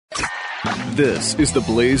This is the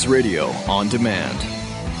Blaze Radio on demand.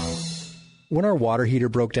 When our water heater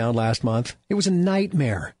broke down last month, it was a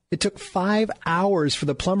nightmare. It took 5 hours for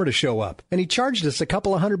the plumber to show up, and he charged us a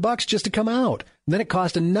couple of $100 just to come out. And then it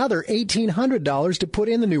cost another $1,800 to put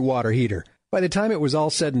in the new water heater. By the time it was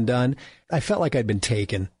all said and done, I felt like I'd been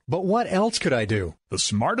taken. But what else could I do? The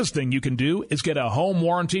smartest thing you can do is get a home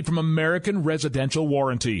warranty from American Residential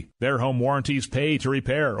Warranty. Their home warranties pay to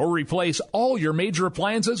repair or replace all your major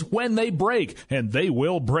appliances when they break, and they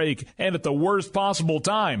will break, and at the worst possible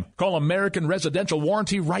time. Call American Residential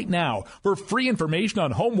Warranty right now for free information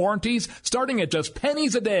on home warranties starting at just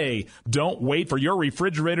pennies a day. Don't wait for your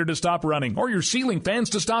refrigerator to stop running or your ceiling fans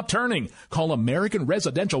to stop turning. Call American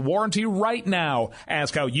Residential Warranty right now.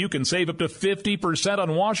 Ask how you can save up to 50%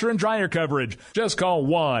 on washer and dryer coverage. Just call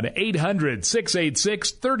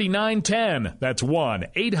 1-800-686-3910. That's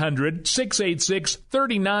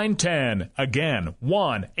 1-800-686-3910. Again,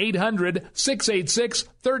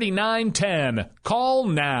 1-800-686-3910. Call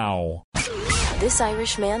now. This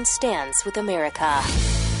Irish man stands with America.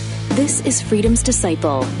 This is Freedom's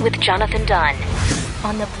Disciple with Jonathan Dunn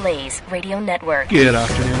on the Blaze Radio Network. Good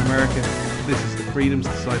afternoon, America. This is the Freedom's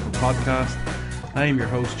Disciple podcast. I am your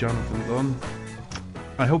host, Jonathan Dunn.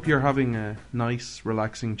 I hope you're having a nice,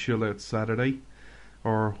 relaxing, chill-out Saturday,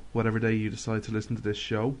 or whatever day you decide to listen to this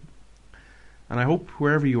show. And I hope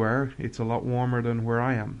wherever you are, it's a lot warmer than where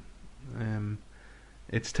I am.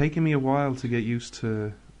 It's taken me a while to get used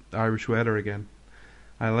to Irish weather again.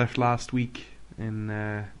 I left last week in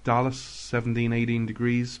Dallas, 17, 18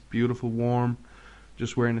 degrees, beautiful, warm,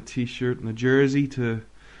 just wearing a t-shirt and a jersey, to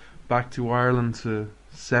back to Ireland to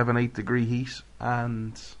 7, 8 degree heat,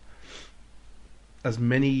 and as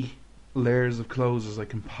many layers of clothes as I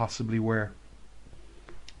can possibly wear.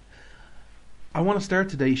 I want to start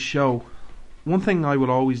today's show. One thing I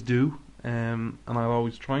will always do, and I'll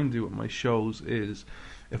always try and do at my shows, is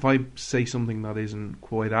if I say something that isn't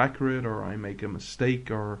quite accurate, or I make a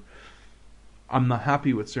mistake, or I'm not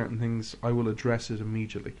happy with certain things, I will address it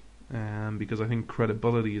immediately, because I think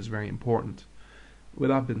credibility is very important.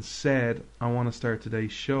 With that being said, I want to start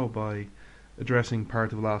today's show by addressing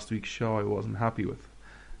part of last week's show I wasn't happy with.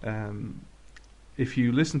 If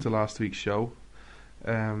you listen to last week's show,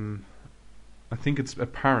 I think it's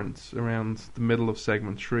apparent around the middle of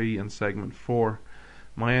segment 3 and segment 4,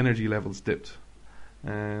 my energy levels dipped.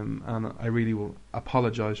 And I really will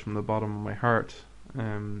apologise from the bottom of my heart.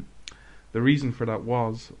 The reason for that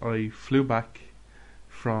was I flew back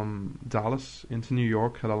from Dallas into New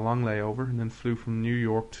York, had a long layover, and then flew from New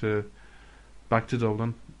York back to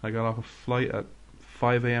Dublin. I got off a flight at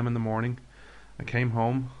 5 a.m. in the morning. I came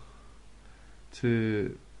home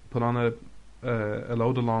to put on a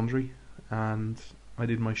load of laundry, and I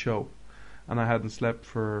did my show. And I hadn't slept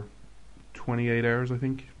for 28 hours, I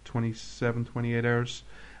think, 27, 28 hours,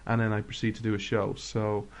 and then I proceeded to do a show.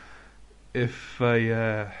 So if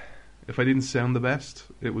I didn't sound the best,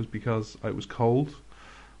 it was because I was cold,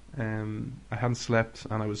 I hadn't slept,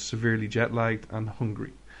 and I was severely jet lagged and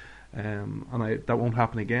hungry. And that won't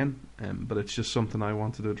happen again, but it's just something I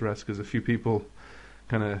wanted to address, because a few people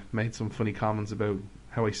kind of made some funny comments about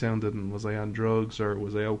how I sounded, and was I on drugs, or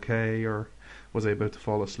was I okay, or was I about to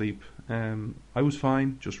fall asleep. I was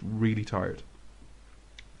fine, just really tired.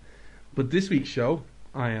 But this week's show,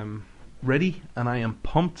 I am ready, and I am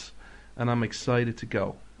pumped, and I'm excited to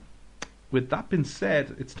go. With that being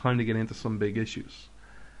said, it's time to get into some big issues.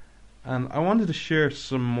 And I wanted to share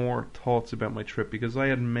some more thoughts about my trip, because I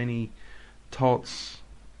had many thoughts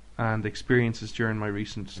and experiences during my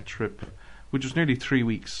recent trip, which was nearly 3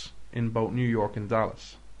 weeks in both New York and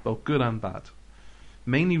Dallas, both good and bad.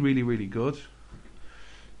 Mainly really, really good,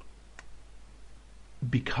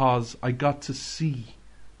 because I got to see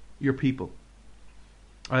your people.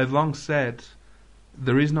 I have long said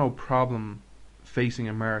there is no problem facing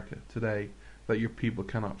America today that your people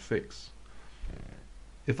cannot fix.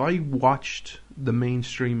 If I watched the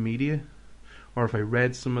mainstream media, or if I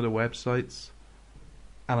read some of the websites,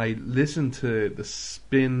 and I listened to the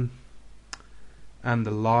spin and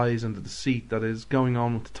the lies and the deceit that is going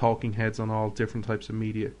on with the talking heads on all different types of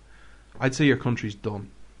media, I'd say your country's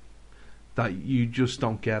done. That you just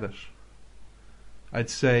don't get it.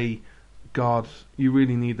 I'd say, God, you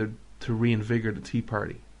really need to reinvigorate the Tea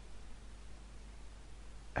Party.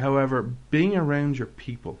 However, being around your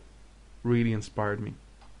people really inspired me.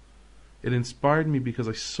 It inspired me because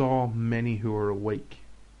I saw many who were awake.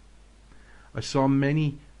 I saw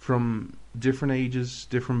many from different ages,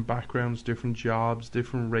 different backgrounds, different jobs,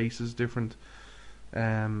 different races, different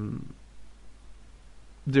parts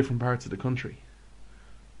of the country,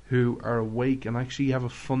 who are awake and actually have a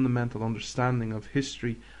fundamental understanding of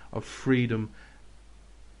history, of freedom.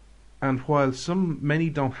 And while many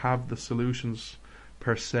don't have the solutions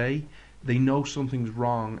per se, they know something's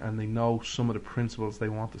wrong and they know some of the principles they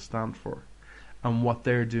want to stand for and what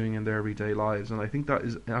they're doing in their everyday lives. And I think that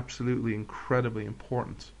is absolutely incredibly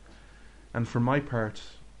important. And for my part,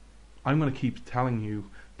 I'm going to keep telling you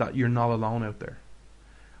that you're not alone out there.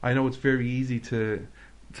 I know it's very easy to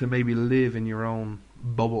maybe live in your own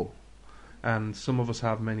bubble, and some of us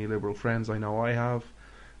have many liberal friends. I know I have.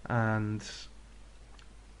 And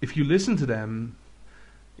if you listen to them,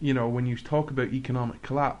 you know, when you talk about economic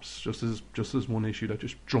collapse, just as one issue that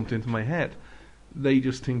just jumped into my head, they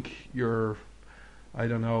just think you're, I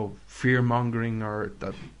don't know, fear-mongering, or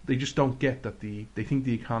that they just don't get that they think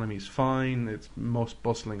the economy is fine, it's most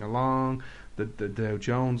bustling along, the Dow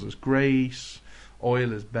Jones is great,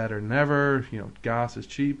 oil is better than ever, you know, gas is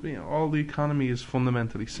cheap, you know, all the economy is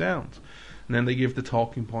fundamentally sound. And then they give the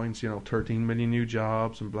talking points, you know, 13 million new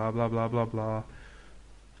jobs and blah, blah, blah, blah, blah.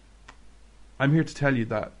 I'm here to tell you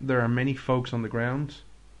that there are many folks on the ground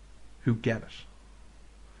who get it.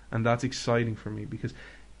 And that's exciting for me, because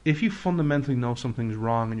if you fundamentally know something's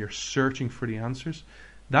wrong and you're searching for the answers,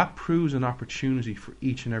 that proves an opportunity for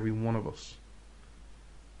each and every one of us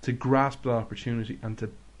to grasp that opportunity and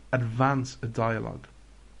to advance a dialogue.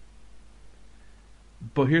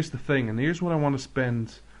 But here's the thing, and here's what I want to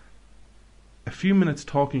spend a few minutes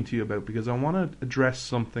talking to you about, because I want to address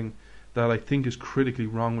something that I think is critically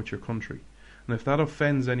wrong with your country. And if that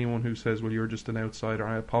offends anyone who says, well, you're just an outsider,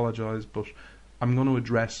 I apologise, but I'm going to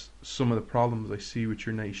address some of the problems I see with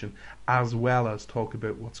your nation, as well as talk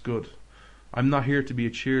about what's good. I'm not here to be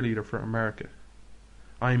a cheerleader for America.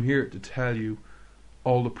 I'm here to tell you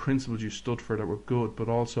all the principles you stood for that were good, but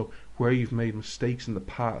also where you've made mistakes in the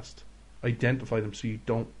past. Identify them so you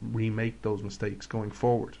don't remake those mistakes going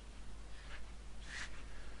forward.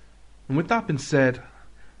 And with that being said,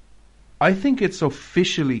 I think it's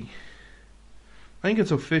official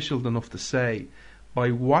enough to say,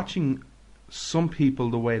 by watching some people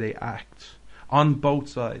the way they act on both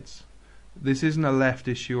sides, this isn't a left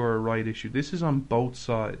issue or a right issue, this is on both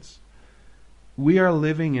sides. We are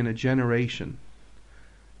living in a generation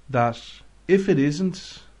that, if it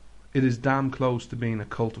isn't, it is damn close to being a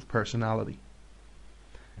cult of personality.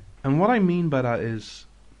 And what I mean by that is,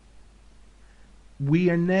 we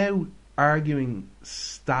are now arguing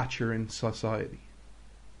stature in society.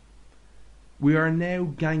 We are now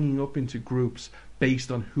ganging up into groups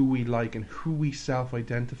based on who we like and who we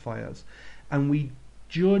self-identify as. And we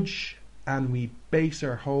judge and we base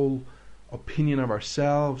our whole opinion of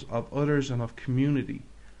ourselves, of others, and of community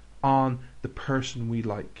on the person we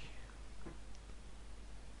like.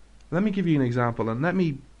 Let me give you an example, and let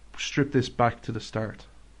me strip this back to the start.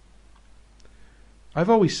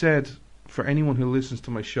 I've always said, for anyone who listens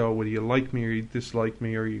to my show, whether you like me or you dislike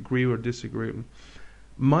me, or you agree or disagree with me,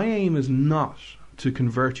 my aim is not to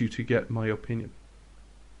convert you to get my opinion.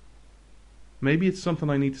 Maybe it's something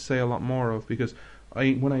I need to say a lot more of, because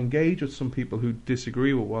when I engage with some people who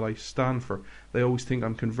disagree with what I stand for, they always think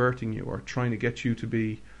I'm converting you or trying to get you to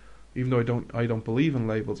be, even though I don't believe in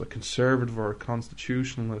labels, a conservative or a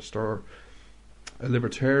constitutionalist or a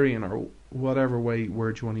libertarian or whatever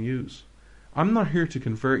word you want to use. I'm not here to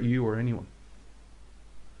convert you or anyone.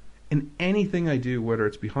 In anything I do, whether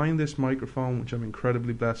it's behind this microphone, which I'm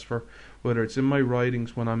incredibly blessed for, whether it's in my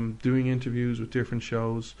writings when I'm doing interviews with different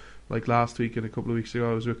shows, like last week and a couple of weeks ago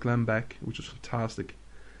I was with Glenn Beck, which was fantastic,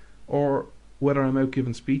 or whether I'm out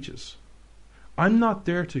giving speeches, I'm not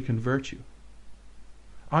there to convert you.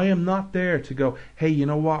 I am not there to go, hey, you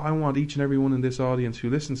know what, I want each and every one in this audience who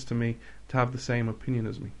listens to me to have the same opinion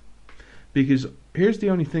as me. Because here's the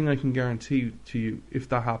only thing I can guarantee to you, if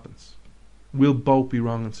that happens. We'll both be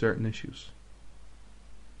wrong on certain issues.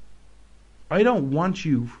 I don't want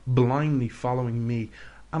you blindly following me,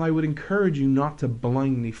 and I would encourage you not to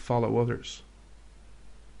blindly follow others.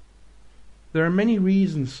 There are many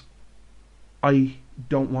reasons I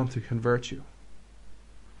don't want to convert you.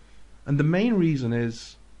 And the main reason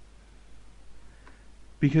is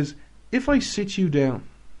because if I sit you down,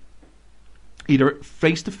 either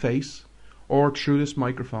face to face or through this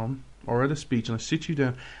microphone or at a speech, and I sit you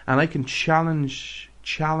down and I can challenge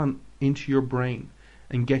into your brain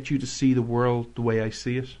and get you to see the world the way I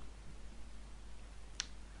see it,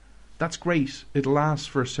 that's great. It lasts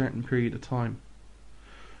for a certain period of time.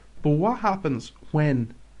 But what happens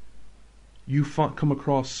when you come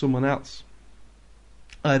across someone else,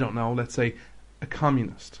 I don't know, let's say a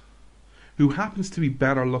communist, who happens to be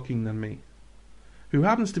better looking than me, who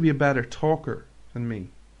happens to be a better talker than me,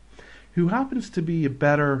 who happens to be a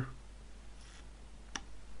better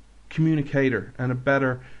communicator and a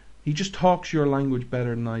better He just talks your language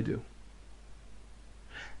better than I do.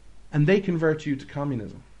 And they convert you to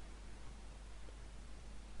communism.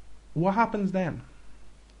 What happens then?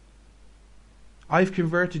 I've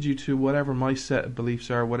converted you to whatever my set of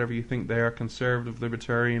beliefs are, whatever you think they are, conservative,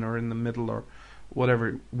 libertarian, or in the middle, or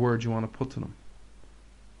whatever word you want to put to them.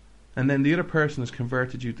 And then the other person has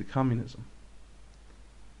converted you to communism.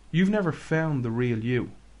 You've never found the real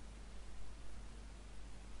you.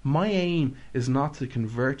 My aim is not to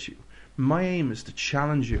convert you. My aim is to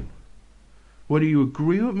challenge you. Whether you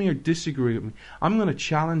agree with me or disagree with me, I'm going to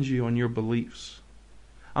challenge you on your beliefs.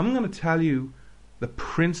 I'm going to tell you the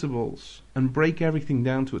principles and break everything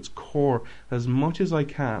down to its core as much as I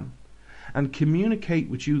can, and communicate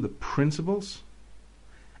with you the principles,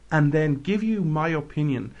 and then give you my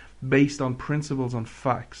opinion based on principles and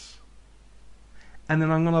facts. And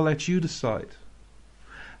then I'm going to let you decide.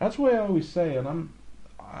 That's why I always say, and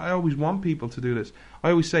I always want people to do this,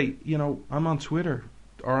 I always say, I'm on Twitter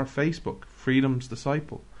or on Facebook, Freedom's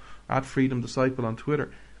Disciple, @Freedom Disciple on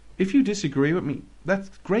Twitter. If you disagree with me, that's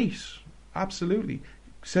great. Absolutely.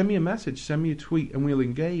 Send me a message, send me a tweet, and we'll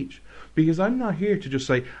engage. Because I'm not here to just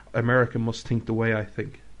say, America must think the way I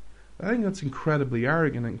think. I think that's incredibly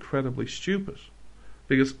arrogant and incredibly stupid.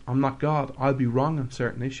 Because I'm not God. I'll be wrong on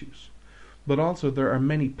certain issues. But also, there are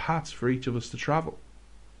many paths for each of us to travel.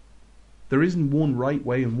 There isn't one right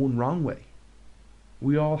way and one wrong way.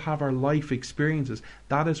 We all have our life experiences.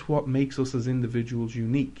 That is what makes us as individuals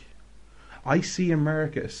unique. I see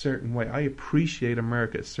America a certain way. I appreciate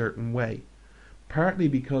America a certain way. Partly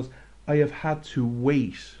because I have had to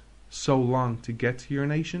wait so long to get to your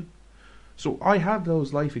nation. So I have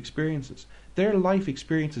those life experiences. They're life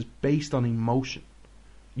experiences based on emotion.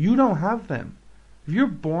 You don't have them. If you're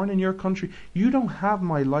born in your country, you don't have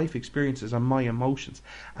my life experiences and my emotions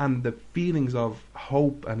and the feelings of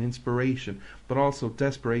hope and inspiration, but also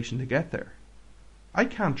desperation to get there. I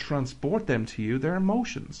can't transport them to you. They're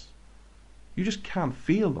emotions. You just can't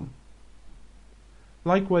feel them.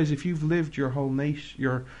 Likewise, if you've lived your whole life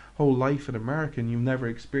in America and you've never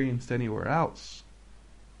experienced anywhere else,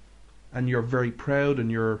 and you're very proud,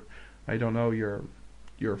 and your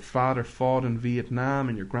father fought in Vietnam,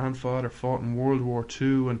 and your grandfather fought in World War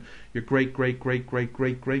II, and your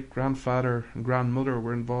great-great-great-great-great-great-grandfather and grandmother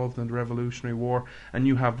were involved in the Revolutionary War, and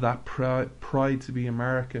you have that pride to be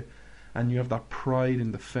America, and you have that pride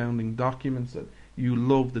in the founding documents, that you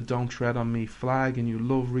love the Don't Tread on Me flag, and you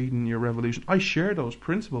love reading your revolution. I share those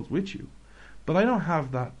principles with you, but I don't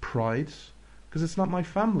have that pride because it's not my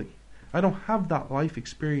family. I don't have that life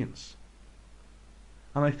experience.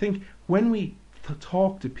 And I think when we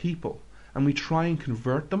talk to people and we try and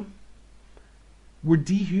convert them, we're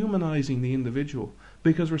dehumanizing the individual,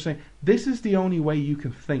 because we're saying this is the only way you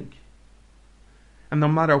can think. And no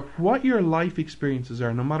matter what your life experiences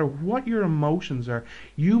are, no matter what your emotions are,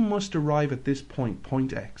 you must arrive at this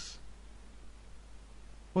point X.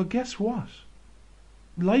 Well, guess what?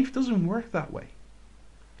 Life doesn't work that way.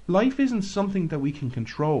 Life isn't something that we can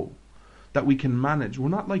control, that we can manage. We're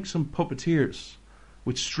not like some puppeteers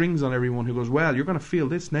with strings on everyone who goes, well, you're going to feel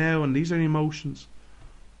this now, and these are emotions.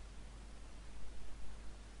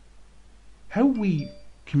 How we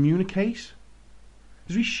communicate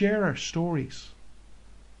is we share our stories.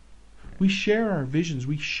 We share our visions.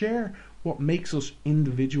 We share what makes us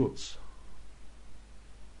individuals.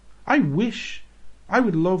 I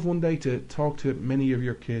would love one day to talk to many of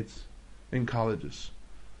your kids in colleges.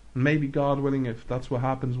 And maybe, God willing, if that's what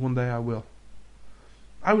happens, one day I will.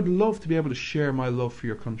 I would love to be able to share my love for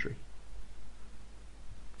your country.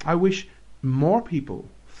 I wish more people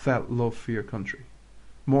felt love for your country.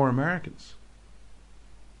 More Americans.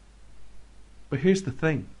 But here's the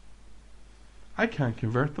thing. I can't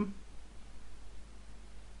convert them.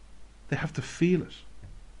 They have to feel it.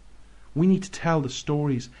 We need to tell the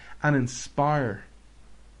stories and inspire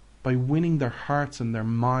by winning their hearts and their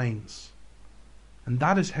minds. And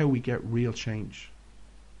that is how we get real change.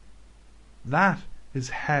 That is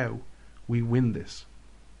how we win this.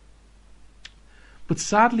 But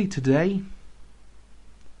sadly today,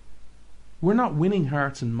 we're not winning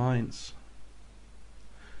hearts and minds.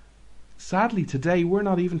 Sadly today, we're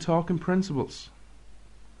not even talking principles.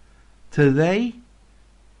 Today,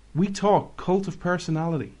 we talk cult of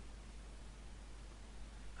personality.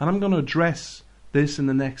 And I'm going to address this in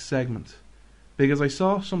the next segment, because I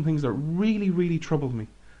saw some things that really, really troubled me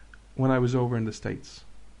when I was over in the States.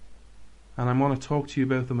 And I want to talk to you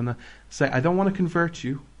about them and say, I don't want to convert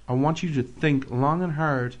you. I want you to think long and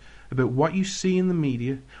hard about what you see in the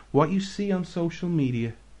media, what you see on social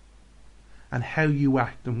media, and how you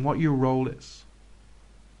act and what your role is.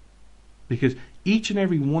 Because each and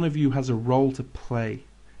every one of you has a role to play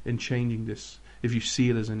in changing this if you see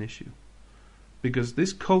it as an issue. Because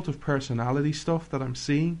this cult of personality stuff that I'm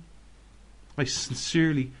seeing, I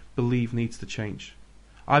sincerely believe needs to change.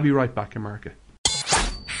 I'll be right back, America.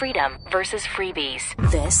 Freedom versus freebies.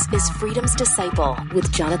 This is Freedom's Disciple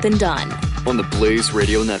with Jonathan Dunn on the Blaze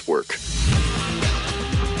Radio Network.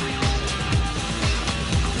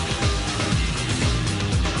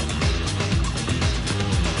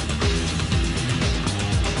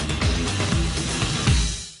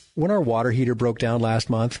 When our water heater broke down last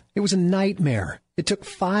month, it was a nightmare. It took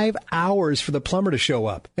 5 hours for the plumber to show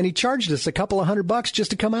up, and he charged us a couple of $100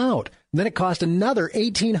 just to come out. Then it cost another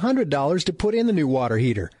 $1,800 to put in the new water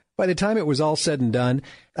heater. By the time it was all said and done,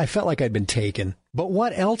 I felt like I'd been taken. But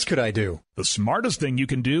what else could I do? The smartest thing you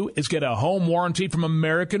can do is get a home warranty from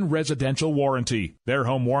American Residential Warranty. Their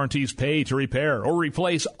home warranties pay to repair or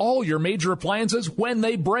replace all your major appliances when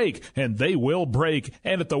they break, and they will break,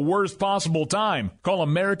 and at the worst possible time. Call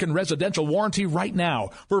American Residential Warranty right now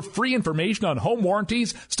for free information on home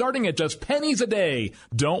warranties starting at just pennies a day.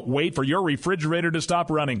 Don't wait for your refrigerator to stop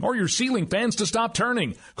running or your ceiling fans to stop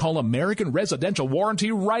turning. Call American Residential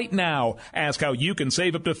Warranty right now. Ask how you can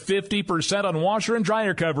save up to 50% on washer and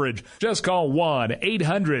dryer coverage. Just call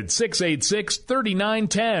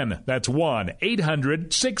 1-800-686-3910. That's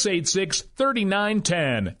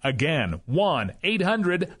 1-800-686-3910. Again,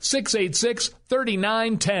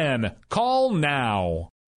 1-800-686-3910. Call now.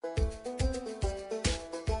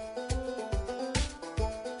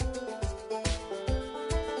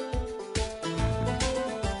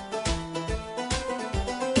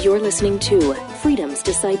 You're listening to Freedom's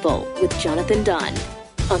Disciple with Jonathan Dunn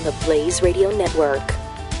on the Blaze Radio Network.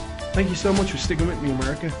 Thank you so much for sticking with me,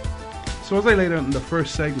 America. So as I laid out in the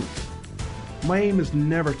first segment, my aim is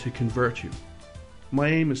never to convert you. My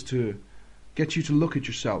aim is to get you to look at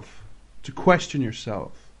yourself, to question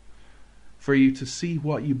yourself, for you to see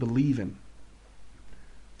what you believe in,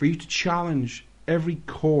 for you to challenge every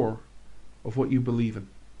core of what you believe in.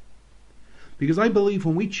 Because I believe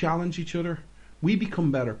when we challenge each other, we become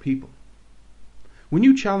better people. When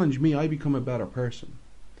you challenge me, I become a better person.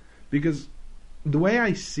 Because the way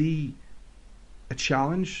I see a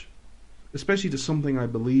challenge, especially to something I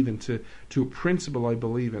believe in, to a principle I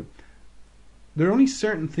believe in, there are only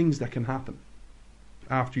certain things that can happen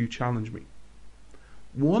after you challenge me.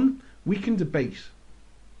 One, we can debate.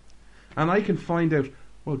 And I can find out,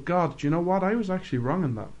 well, God, do you know what? I was actually wrong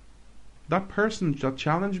in that. That person that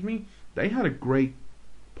challenged me, they had a great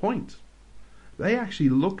point. They actually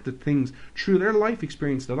looked at things through their life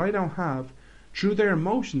experience that I don't have, through their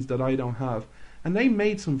emotions that I don't have, and they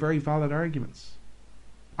made some very valid arguments.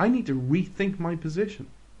 I need to rethink my position.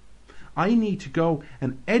 I need to go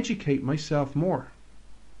and educate myself more.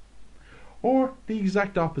 Or the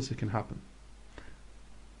exact opposite can happen.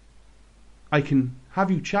 I can have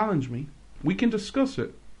you challenge me, we can discuss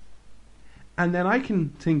it, and then I can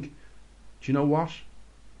think, do you know what?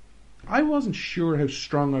 I wasn't sure how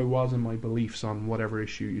strong I was in my beliefs on whatever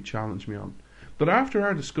issue you challenged me on. But after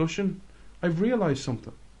our discussion, I've realised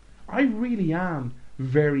something. I really am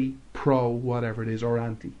very pro whatever it is, or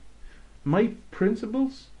anti. My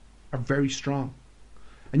principles are very strong.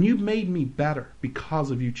 And you've made me better because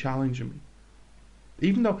of you challenging me.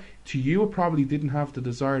 Even though to you it probably didn't have the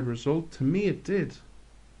desired result, to me it did.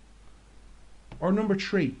 Or number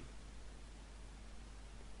 3,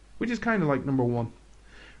 which is kind of like number 1.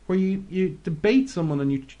 Where you debate someone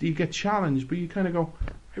and you get challenged, but you kind of go,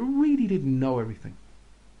 I really didn't know everything.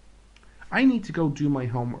 I need to go do my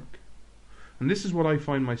homework. And this is what I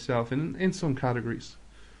find myself in some categories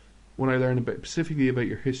when I learn specifically about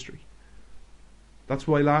your history. That's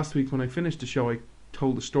why last week when I finished the show, I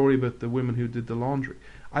told the story about the women who did the laundry.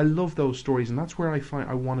 I love those stories, and that's where I find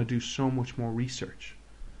I want to do so much more research.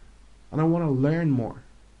 And I want to learn more.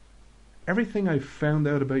 Everything I've found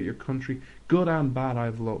out about your country, good and bad,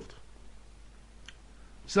 I've loved.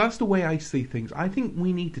 So that's the way I see things. I think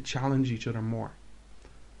we need to challenge each other more.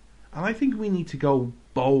 And I think we need to go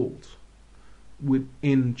bold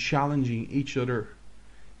in challenging each other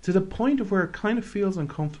to the point of where it kind of feels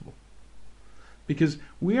uncomfortable. Because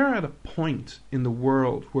we are at a point in the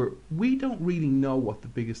world where we don't really know what the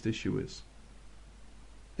biggest issue is.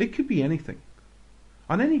 It could be anything.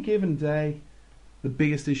 On any given day, the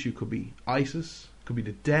biggest issue could be ISIS, could be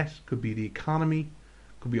the debt, could be the economy,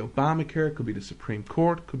 could be Obamacare, could be the Supreme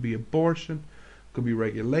Court, could be abortion, could be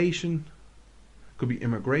regulation, could be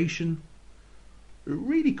immigration. It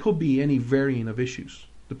really could be any variant of issues,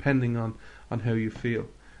 depending on how you feel.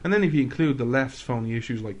 And then if you include the left's phony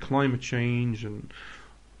issues like climate change and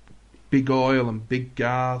big oil and big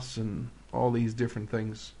gas and all these different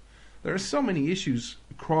things, there are so many issues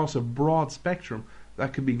across a broad spectrum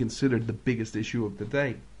that could be considered the biggest issue of the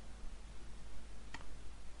day.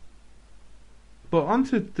 But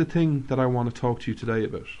onto the thing that I want to talk to you today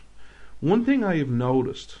about. One thing I have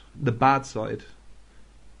noticed, the bad side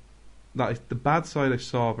I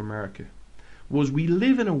saw of America, was we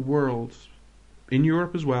live in a world, in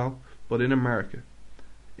Europe as well, but in America,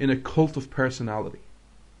 in a cult of personality.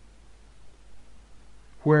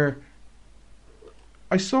 Where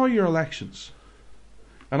I saw your elections,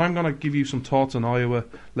 and I'm going to give you some thoughts on Iowa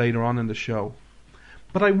later on in the show,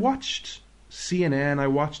 but I watched CNN, I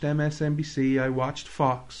watched MSNBC, I watched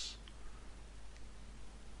Fox,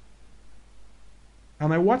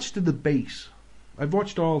 and I watched the debate. I've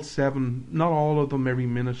watched all 7, not all of them every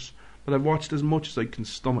minute, but I've watched as much as I can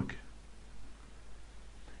stomach.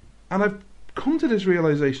 And I've come to this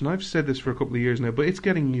realization, I've said this for a couple of years now, but it's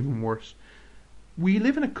getting even worse. We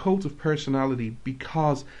live in a cult of personality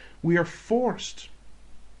because we are forced,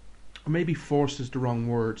 or maybe forced is the wrong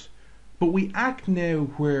word, but we act now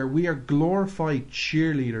where we are glorified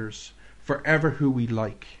cheerleaders for ever who we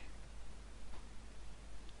like.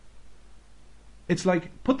 It's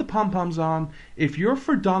like, put the pom-poms on. If you're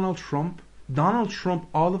for Donald Trump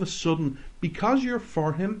all of a sudden, because you're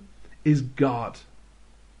for him, is God.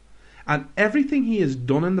 And everything he has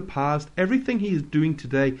done in the past, everything he is doing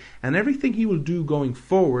today, and everything he will do going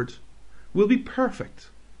forward will be perfect.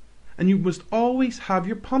 And you must always have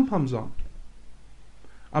your pom-poms on.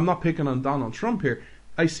 I'm not picking on Donald Trump here.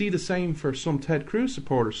 I see the same for some Ted Cruz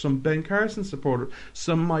supporters, some Ben Carson supporters,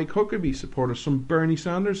 some Mike Huckabee supporters, some Bernie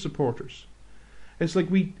Sanders supporters. It's like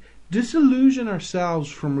we disillusion ourselves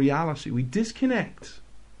from reality. We disconnect.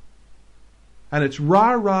 And it's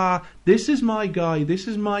rah-rah, this is my guy, this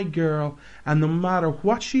is my girl, and no matter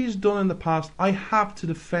what she has done in the past, I have to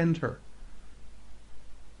defend her.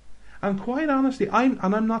 And quite honestly, I'm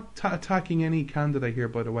not attacking any candidate here,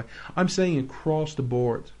 by the way. I'm saying across the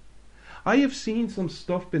board. I have seen some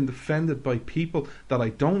stuff being defended by people that I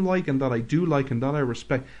don't like and that I do like and that I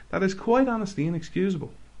respect. That is quite honestly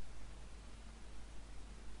inexcusable.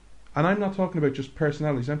 And I'm not talking about just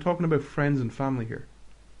personalities. I'm talking about friends and family here.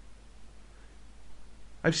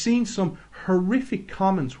 I've seen some horrific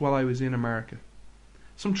comments while I was in America.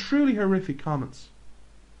 Some truly horrific comments.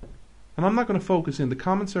 And I'm not going to focus in. The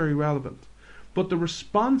comments are irrelevant. But the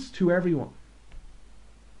response to everyone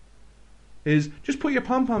is, just put your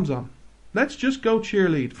pom-poms on. Let's just go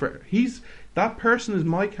cheerlead for that person is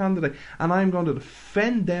my candidate, and I'm going to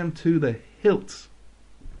defend them to the hilt.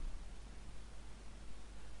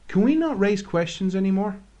 Can we not raise questions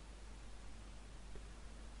anymore?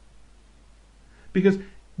 Because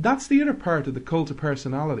that's the other part of the cult of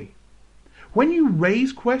personality. When you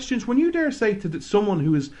raise questions, when you dare say to someone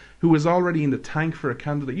who is already in the tank for a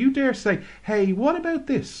candidate, you dare say, hey, what about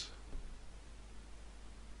this?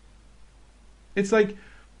 It's like,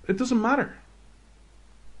 it doesn't matter.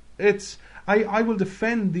 It's, I will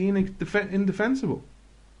defend the indefensible.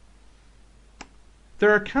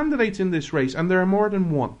 There are candidates in this race, and there are more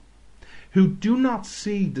than one, who do not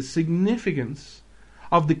see the significance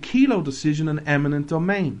of the Kelo decision in eminent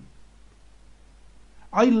domain.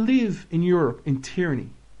 I live in Europe in tyranny.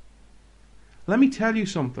 Let me tell you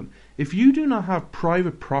something. If you do not have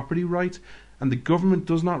private property rights and the government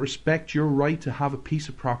does not respect your right to have a piece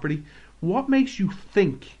of property, what makes you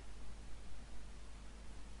think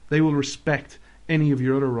they will respect any of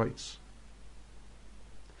your other rights?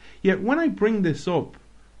 Yet when I bring this up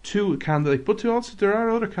to a candidate, but to also there are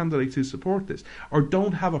other candidates who support this, or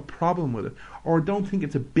don't have a problem with it, or don't think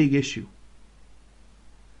it's a big issue,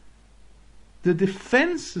 the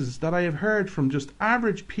defences that I have heard from just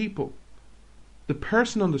average people, the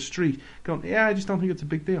person on the street, going, yeah, I just don't think it's a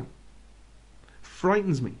big deal,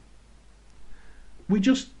 frightens me. We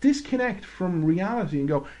just disconnect from reality and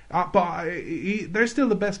go, they're still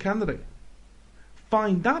the best candidate.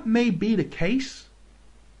 Fine, that may be the case,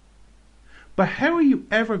 but how are you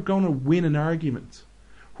ever going to win an argument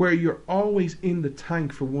where you're always in the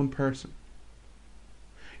tank for one person?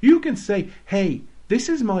 You can say, hey, this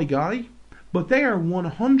is my guy, but they are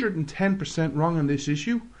 110% wrong on this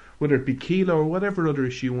issue, whether it be Kelo or whatever other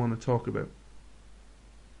issue you want to talk about.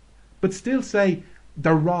 But still say,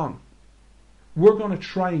 they're wrong. We're going to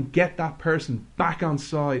try and get that person back on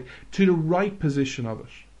side to the right position of it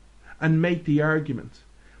and make the argument.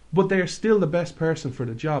 But they are still the best person for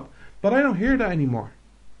the job. But I don't hear that anymore.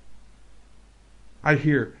 I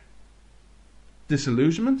hear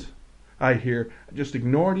disillusionment. I hear just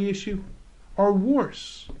ignore the issue. Or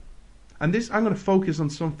worse. And this, I'm going to focus on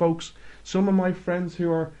some folks, some of my friends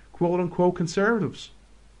who are quote-unquote conservatives,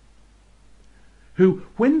 who,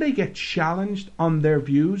 when they get challenged on their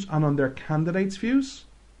views and on their candidates' views,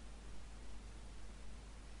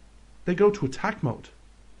 they go to attack mode.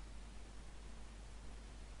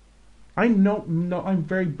 I'm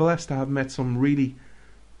very blessed to have met some really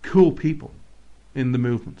cool people in the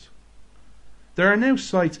movement. There are now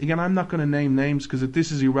sites, again, I'm not going to name names because if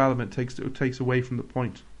this is irrelevant, it takes away from the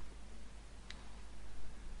point.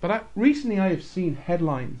 But recently I have seen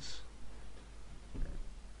headlines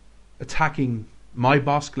attacking my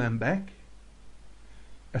boss Glenn Beck,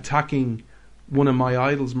 attacking one of my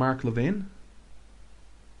idols Mark Levin.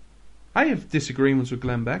 I have disagreements with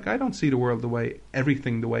Glenn Beck. I don't see the world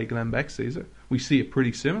everything the way Glenn Beck sees it. We see it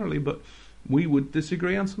pretty similarly, but we would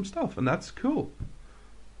disagree on some stuff, and that's cool.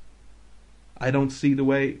 I don't see the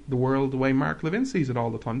world the way Mark Levin sees it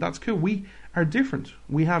all the time. That's cool. We are different.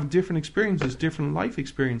 We have different experiences, different life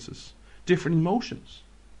experiences, different emotions.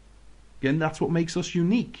 Again, that's what makes us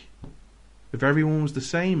unique. If everyone was the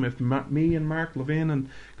same, if me and Mark Levin and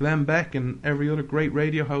Glenn Beck and every other great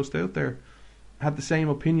radio host out there had the same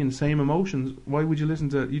opinions, same emotions, why would you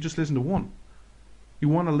just listen to one? You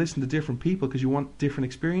want to listen to different people because you want different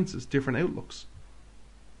experiences, different outlooks.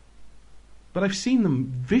 But I've seen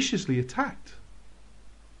them viciously attacked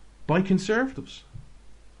by conservatives.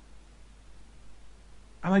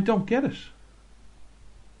 And I don't get it.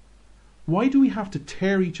 Why do we have to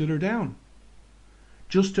tear each other down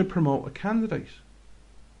just to promote a candidate?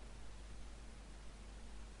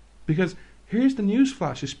 Because here's the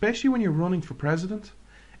newsflash, especially when you're running for president,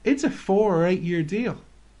 it's a 4 or 8 year deal.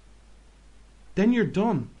 Then you're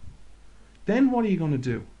done. Then what are you going to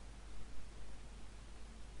do?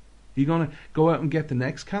 Are you going to go out and get the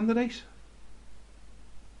next candidate?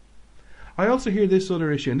 I also hear this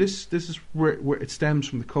other issue, and this is where it stems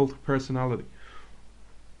from the cult of personality.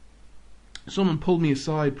 Someone pulled me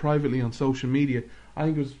aside privately on social media. I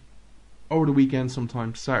think it was over the weekend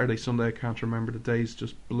sometime, Saturday, Sunday, I can't remember, the days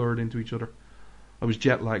just blurred into each other. I was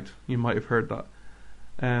jet lagged, you might have heard that.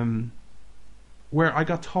 Where I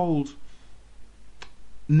got told,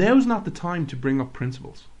 now's not the time to bring up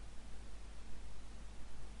principles.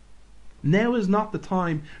 Now is not the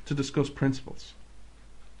time to discuss principles.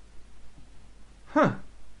 Well,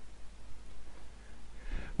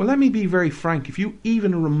 let me be very frank. If you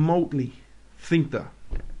even remotely think that,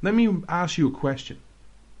 let me ask you a question.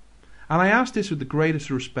 And I ask this with the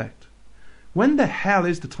greatest respect. When the hell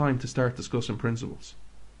is the time to start discussing principles?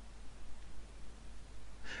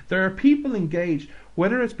 There are people engaged,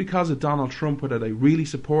 whether it's because of Donald Trump, whether they really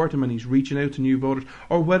support him and he's reaching out to new voters,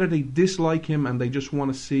 or whether they dislike him and they just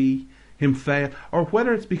want to see him fail, or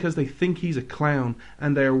whether it's because they think he's a clown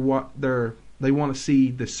and they want to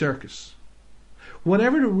see the circus.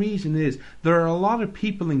 Whatever the reason is, there are a lot of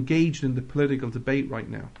people engaged in the political debate right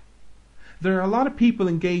now. There are a lot of people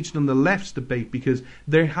engaged in the left's debate because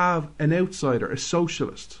they have an outsider, a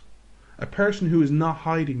socialist, a person who is not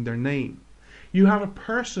hiding their name. You have a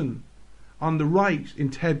person on the right in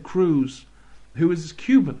Ted Cruz who is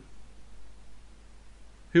Cuban,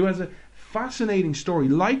 who has a fascinating story.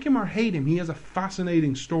 Like him or hate him, he has a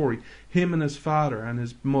fascinating story. Him and his father and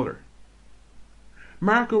his mother.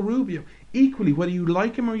 Marco Rubio, equally, whether you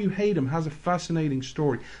like him or you hate him, has a fascinating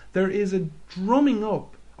story. There is a drumming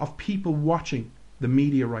up of people watching the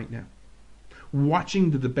media right now, watching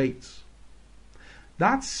the debates.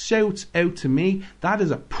 That shouts out to me, that is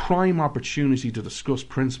a prime opportunity to discuss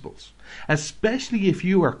principles, especially if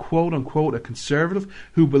you are quote unquote a conservative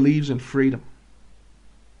who believes in freedom.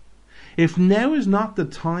 If now is not the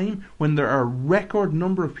time when there are a record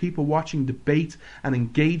number of people watching debates and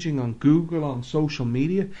engaging on Google, on social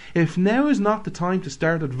media, if now is not the time to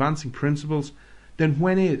start advancing principles, then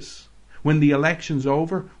when is? When the election's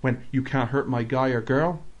over, when you can't hurt my guy or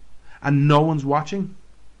girl, and no one's watching?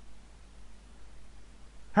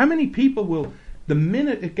 How many people will, the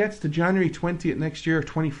minute it gets to January 20th next year,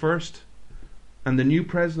 21st, and the new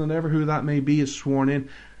president, ever who that may be, is sworn in,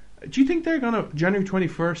 do you think they're going to, January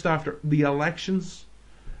 21st, after the elections,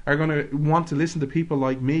 are going to want to listen to people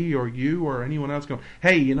like me or you or anyone else going,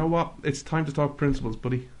 hey, you know what, it's time to talk principles,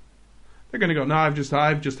 buddy? They're going to go, no, I've just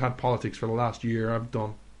had politics for the last year, I've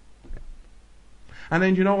done. And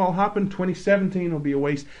then you know what'll happen? 2017 will be a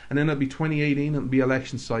waste, and then it'll be 2018, it'll be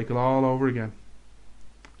election cycle all over again.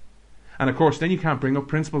 And of course, then you can't bring up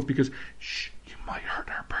principles because, you might hurt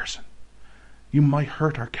our person. You might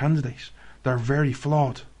hurt our candidates. They're very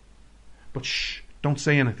flawed. But don't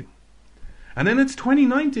say anything. And then it's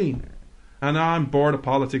 2019. And I'm bored of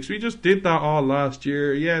politics. We just did that all last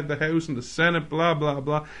year. Yeah, the House and the Senate, blah, blah,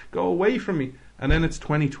 blah. Go away from me. And then it's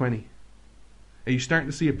 2020. Are you starting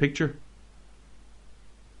to see a picture?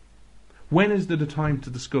 When is the time to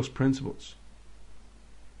discuss principles?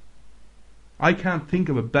 I can't think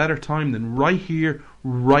of a better time than right here,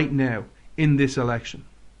 right now, in this election.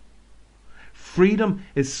 Freedom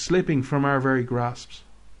is slipping from our very grasps.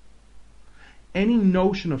 Any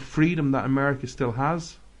notion of freedom that America still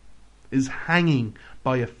has is hanging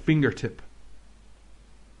by a fingertip.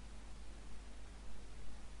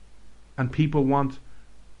 And people want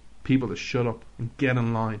people to shut up and get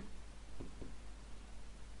in line.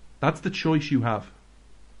 That's the choice you have.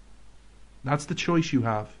 That's the choice you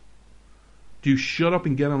have. Do you shut up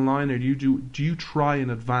and get in line, or do you try and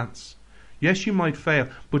advance? Yes, you might fail,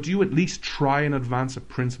 but do you at least try and advance a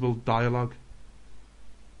principled dialogue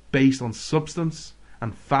based on substance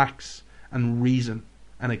and facts and reason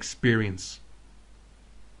and experience?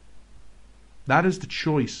 That is the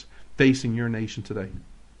choice facing your nation today.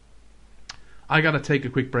 I gotta take a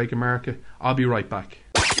quick break, America. I'll be right back.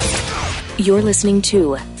 You're listening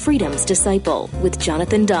to Freedom's Disciple with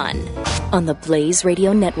Jonathan Dunn on the Blaze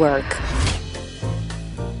Radio Network.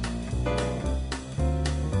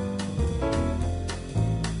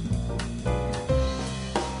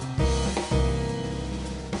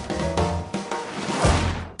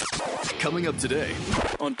 Coming up today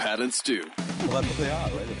on Pat and Stu. Well, that's what they are,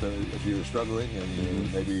 right? If you're struggling and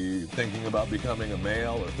you're maybe thinking about becoming a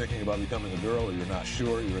male or thinking about becoming a girl, or you're not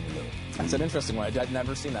sure, you're in the middle. That's an interesting one. I'd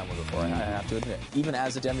never seen that one before, I have to admit. Even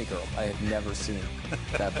as a demigirl, I had never seen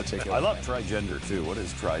that particular I love trigender, too. What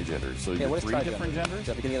is trigender? So yeah, what is 3 trigender? different genders?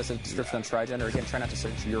 Jeff, can you give us a description on trigender? Again, try not to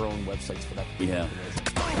search your own websites for that. Yeah.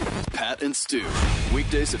 Pat and Stu,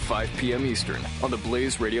 weekdays at 5 p.m. Eastern on the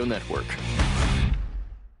Blaze Radio Network.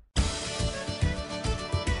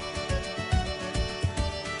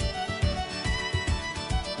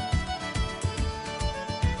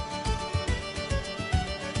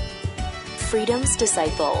 Freedom's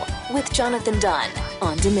Disciple with Jonathan Dunn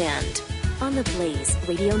on demand on the Blaze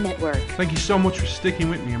Radio Network. Thank you so much for sticking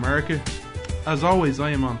with me, America. As always, I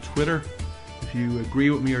am on Twitter. If you agree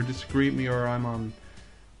with me or disagree with me, or I'm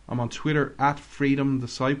on Twitter at Freedom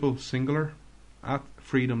Disciple, singular, at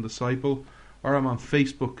Freedom Disciple, or I'm on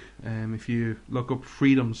Facebook. If you look up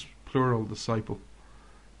Freedom's plural Disciple,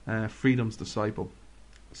 Freedom's Disciple,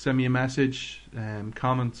 send me a message,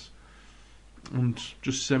 comments, and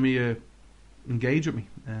just send me engage with me.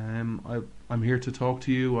 I'm here to talk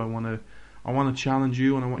to you. I want to challenge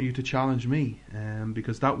you, and I want you to challenge me.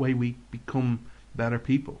 Because that way we become better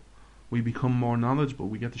people. We become more knowledgeable.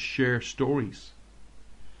 We get to share stories.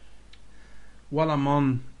 While I'm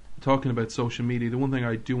on talking about social media, the one thing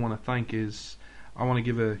I do want to thank is I want to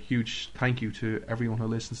give a huge thank you to everyone who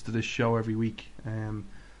listens to this show every week. I'm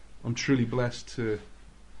truly blessed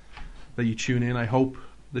that you tune in. I hope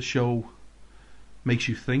the show makes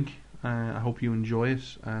you think. I hope you enjoy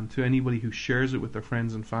it, and to anybody who shares it with their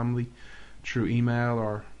friends and family through email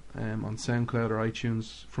or on SoundCloud or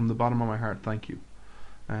iTunes, from the bottom of my heart, thank you.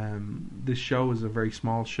 This show is a very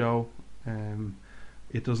small show.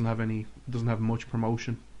 It doesn't have much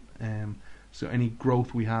promotion, so any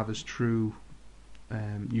growth we have is through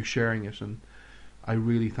you sharing it, and I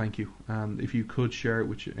really thank you. And if you could share it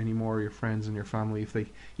with any more of your friends and your family, if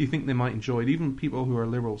you think they might enjoy it, even people who are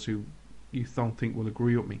liberals who you don't think will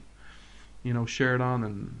agree with me, share it on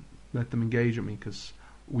and let them engage with me, because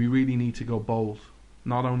we really need to go bold,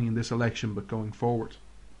 not only in this election but going forward.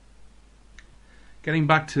 Getting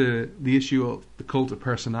back to the issue of the cult of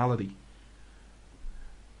personality,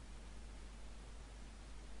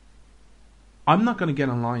 I'm not going to get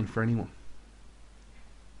in line for anyone.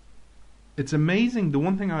 It's amazing, the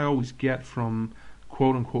one thing I always get from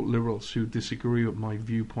quote-unquote liberals who disagree with my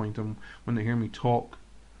viewpoint, and when they hear me talk,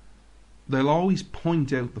 they'll always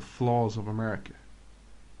point out the flaws of America.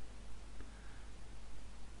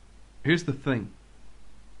 Here's the thing.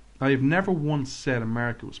 I have never once said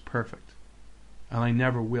America was perfect. And I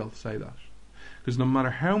never will say that. Because no matter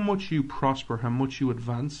how much you prosper, how much you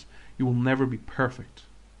advance, you will never be perfect.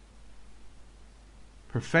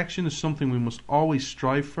 Perfection is something we must always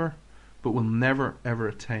strive for, but will never ever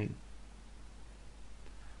attain.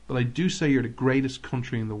 But I do say you're the greatest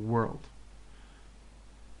country in the world.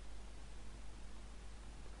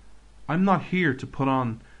 I'm not here to put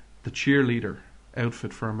on the cheerleader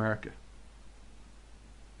outfit for America.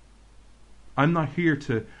 I'm not here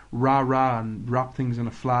to rah-rah and wrap things in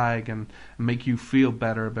a flag and make you feel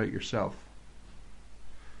better about yourself.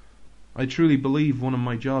 I truly believe one of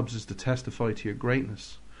my jobs is to testify to your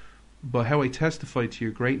greatness. But how I testify to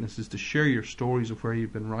your greatness is to share your stories of where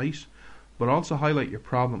you've been right, but also highlight your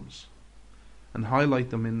problems. And highlight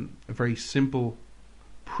them in a very simple,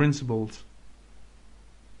 principled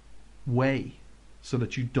way, so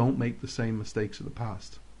that you don't make the same mistakes of the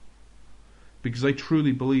past. Because I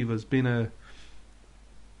truly believe, as being a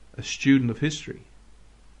student of history,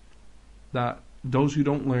 that those who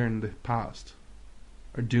don't learn the past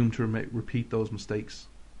are doomed to repeat those mistakes.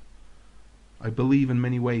 I believe in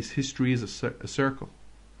many ways history is a circle.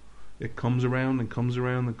 It comes around and comes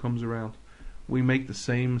around and comes around. We make the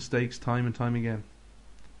same mistakes time and time again.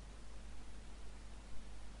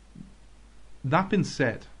 That being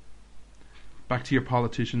said, back to your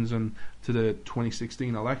politicians and to the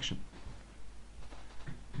 2016 election.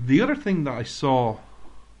 The other thing that I saw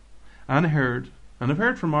and heard, and I've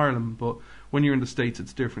heard from Ireland, but when you're in the States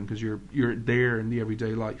it's different because you're there in the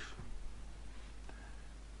everyday life.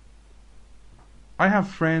 I have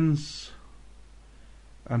friends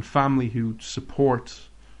and family who support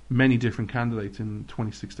many different candidates in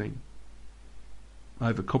 2016. I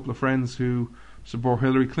have a couple of friends who support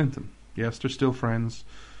Hillary Clinton. Yes, they're still friends.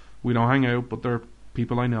 We don't hang out, but they're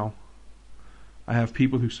people I know. I have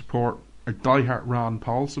people who support are diehard Rand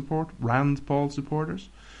Paul supporters.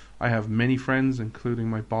 I have many friends, including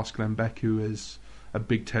my boss Glenn Beck, who is a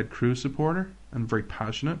big Ted Cruz supporter and very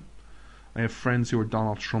passionate. I have friends who are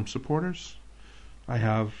Donald Trump supporters. I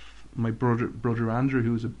have my brother Andrew,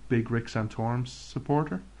 who is a big Rick Santorum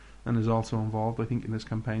supporter and is also involved, I think, in this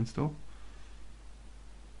campaign still.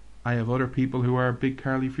 I have other people who are big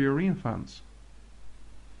Carly Fiorina fans.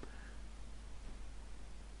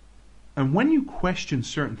 And when you question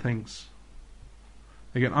certain things,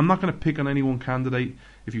 again, I'm not going to pick on any one candidate.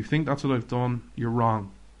 If you think that's what I've done, you're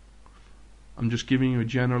wrong. I'm just giving you a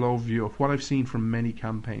general overview of what I've seen from many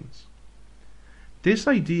campaigns. This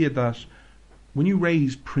idea that when you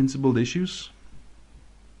raise principled issues,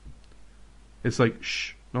 it's like,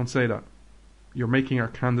 shh, don't say that. You're making our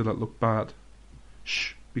candidate look bad.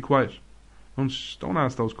 Shh, be quiet. Don't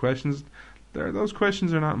ask those questions. Those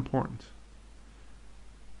questions are not important.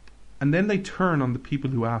 And then they turn on the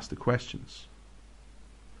people who ask the questions.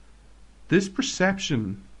 This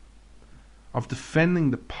perception of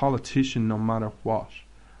defending the politician no matter what,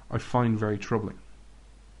 I find very troubling.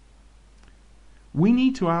 We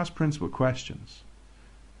need to ask principled questions.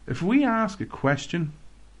 If we ask a question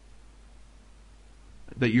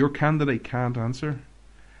that your candidate can't answer,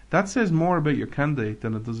 that says more about your candidate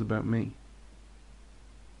than it does about me.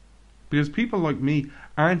 Because people like me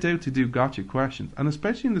aren't out to do gotcha questions. And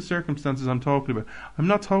especially in the circumstances I'm talking about. I'm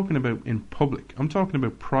not talking about in public. I'm talking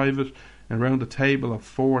about private and around a table of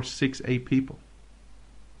 4, 6, 8 people.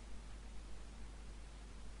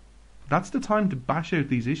 That's the time to bash out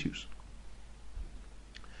these issues.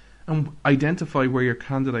 And identify where your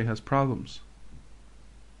candidate has problems.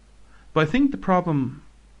 But I think the problem,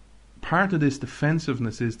 part of this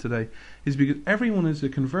defensiveness is today, is because everyone is a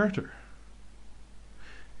converter.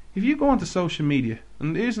 If you go onto social media,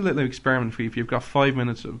 and here's a little experiment for you if you've got 5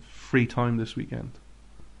 minutes of free time this weekend.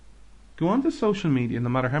 Go onto social media, no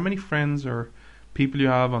matter how many friends or people you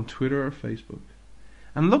have on Twitter or Facebook,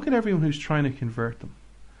 and look at everyone who's trying to convert them.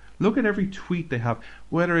 Look at every tweet they have,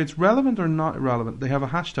 whether it's relevant or not relevant. They have a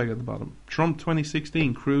hashtag at the bottom. Trump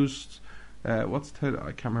 2016, Cruz, I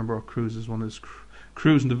can't remember what Cruz's one is.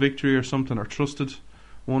 Cruz and the victory or something, or trusted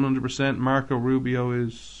 100%. Marco Rubio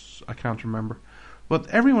is, I can't remember. But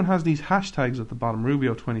everyone has these hashtags at the bottom.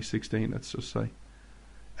 Rubio 2016, let's just say.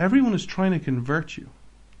 Everyone is trying to convert you.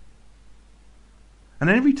 And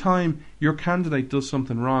every time your candidate does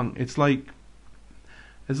something wrong, it's like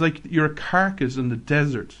you're a carcass in the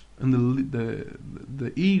desert, and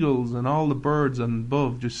the eagles and all the birds and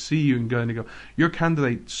above just see you and go, your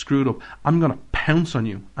candidate screwed up. I'm going to pounce on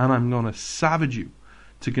you and I'm going to savage you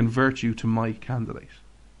to convert you to my candidate.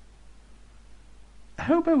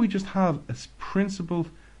 How about we just have a principled,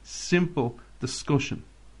 simple discussion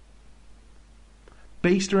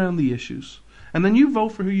based around the issues, and then you vote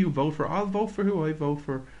for who you vote for, I'll vote for who I vote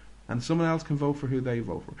for, and someone else can vote for who they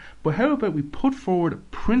vote for. But how about we put forward a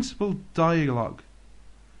principled dialogue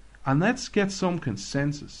and let's get some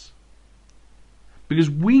consensus, because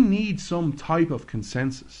we need some type of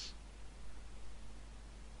consensus.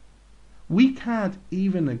 We can't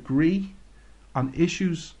even agree on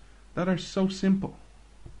issues that are so simple.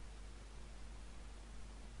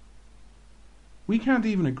 We can't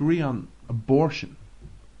even agree on abortion.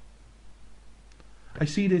 I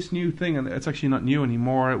see this new thing, and it's actually not new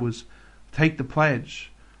anymore. It was take the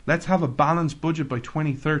pledge. Let's have a balanced budget by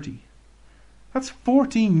 2030. That's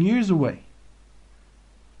 14 years away.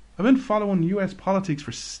 I've been following US politics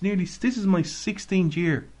for this is my 16th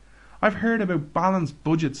year. I've heard about balanced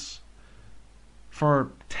budgets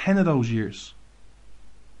for 10 of those years.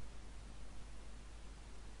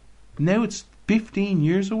 Now it's 15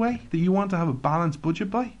 years away that you want to have a balanced budget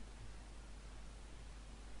by?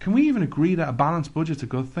 Can we even agree that a balanced budget's a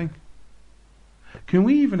good thing? Can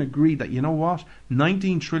we even agree that, you know what,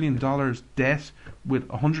 $19 trillion debt with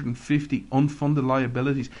 150 unfunded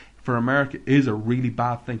liabilities, for America is a really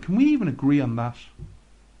bad thing. Can we even agree on that?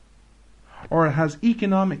 Or has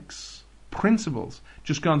economics principles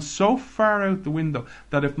just gone so far out the window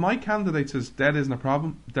that if my candidate says debt isn't a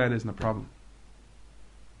problem, debt isn't a problem?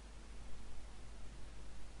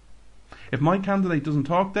 If my candidate doesn't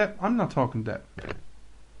talk debt, I'm not talking debt.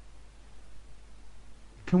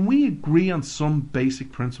 Can we agree on some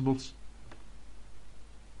basic principles?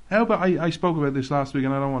 How about, I spoke about this last week,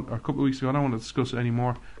 and or a couple of weeks ago, I don't want to discuss it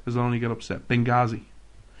anymore because I'll only get upset. Benghazi.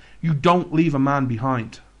 You don't leave a man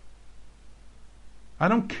behind. I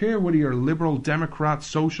don't care whether you're liberal, Democrat,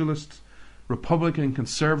 socialist, Republican,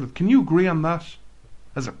 conservative. Can you agree on that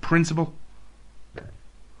as a principle?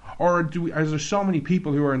 Or is there so many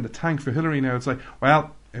people who are in the tank for Hillary now? It's like,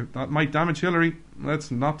 well, if that might damage Hillary,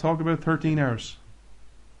 let's not talk about 13 hours.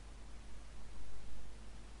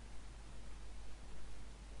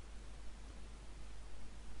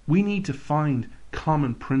 We need to find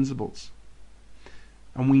common principles.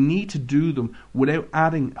 And we need to do them without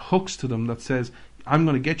adding hooks to them that says, I'm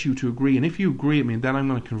going to get you to agree, and if you agree with me, then I'm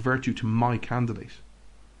going to convert you to my candidate.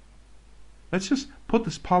 Let's just put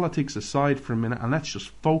this politics aside for a minute and let's just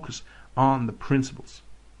focus on the principles.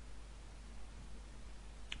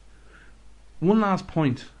 One last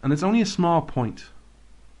point, and it's only a small point,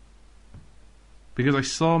 because I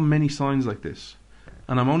saw many signs like this,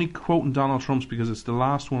 and I'm only quoting Donald Trump's because it's the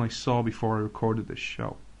last one I saw before I recorded this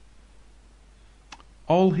show.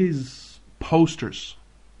 All his posters,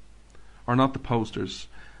 or not the posters,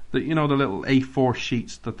 the little A4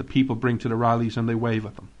 sheets that the people bring to the rallies and they wave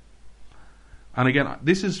at them. And again,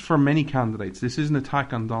 this is for many candidates. This is an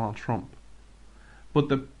attack on Donald Trump. But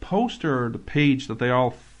the poster or the page that they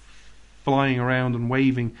all flying around and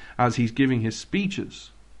waving as he's giving his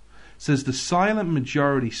speeches says the silent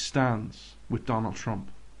majority stands with Donald Trump.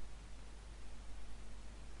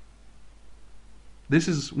 This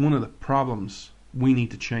is one of the problems we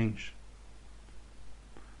need to change.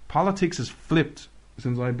 Politics has flipped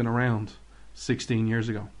since I've been around 16 years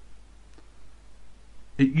ago.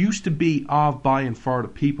 It used to be of, by and for the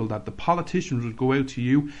people, that the politicians would go out to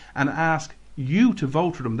you and ask you to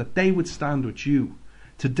vote for them, that they would stand with you.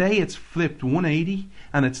 Today it's flipped 180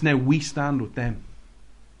 and it's now we stand with them.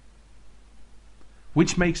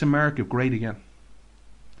 Which makes America great again?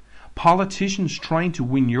 Politicians trying to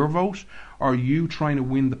win your vote, or you trying to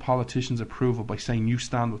win the politicians' approval by saying you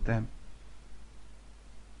stand with them?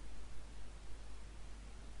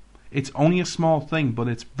 It's only a small thing, but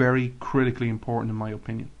it's very critically important in my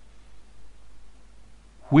opinion.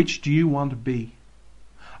 Which do you want to be?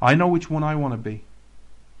 I know which one I want to be.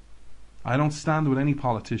 I don't stand with any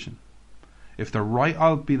politician. If they're right,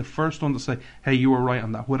 I'll be the first one to say, hey, you were right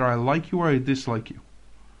on that, whether I like you or I dislike you.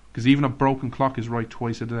 Because even a broken clock is right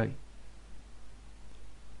twice a day.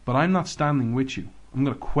 But I'm not standing with you. I'm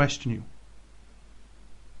going to question you.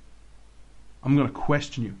 I'm going to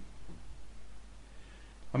question you.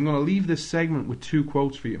 I'm going to leave this segment with 2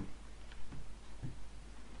 quotes for you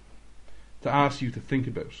to ask you to think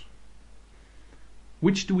about.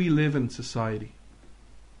 Which do we live in society?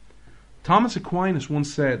 Thomas Aquinas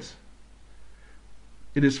once said,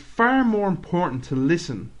 it is far more important to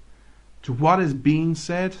listen to what is being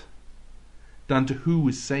said than to who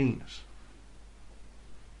is saying it.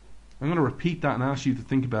 I'm going to repeat that and ask you to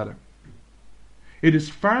think about it. It is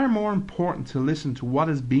far more important to listen to what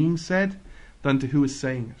is being said than to who is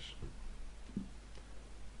saying it.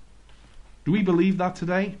 Do we believe that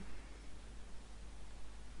today?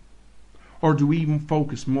 Or do we even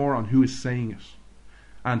focus more on who is saying it?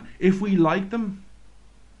 And if we like them,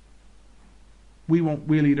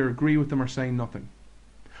 we'll either agree with them or say nothing.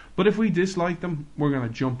 But if we dislike them, we're going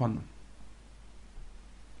to jump on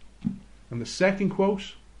them. And the second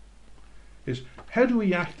quote is, how do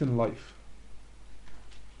we act in life?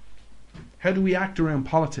 How do we act around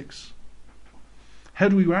politics? How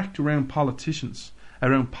do we act around politicians,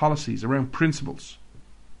 around policies, around principles?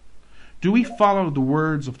 Do we follow the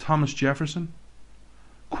words of Thomas Jefferson?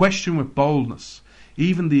 Question with boldness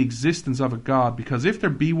even the existence of a God, because if there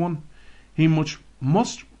be one, he must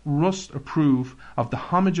approve of the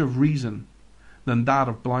homage of reason than that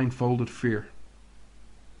of blindfolded fear.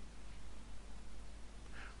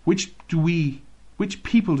 Which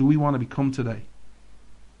people do we want to become today?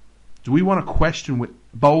 Do we want to question with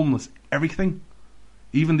boldness everything,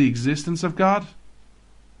 even the existence of God?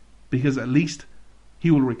 Because at least he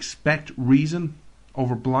will respect reason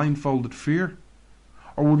over blindfolded fear?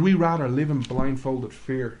 Or would we rather live in blindfolded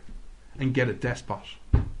fear and get a despot,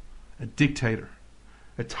 a dictator,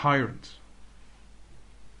 a tyrant?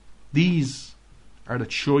 These are the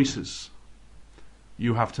choices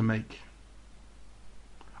you have to make.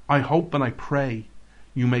 I hope and I pray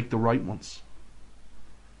you make the right ones,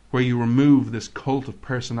 where you remove this cult of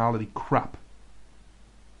personality crap,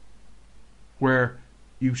 where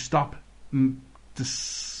you stop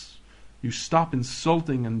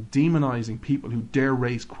insulting and demonizing people who dare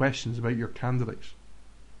raise questions about your candidate.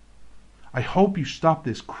 I hope you stop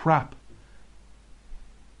this crap,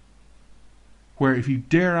 where if you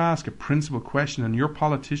dare ask a principled question and your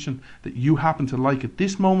politician that you happen to like at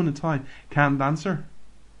this moment in time can't answer,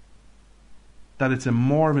 that it's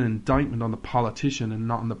more of an indictment on the politician and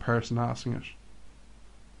not on the person asking it.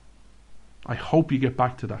 I hope you get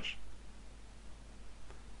back to that.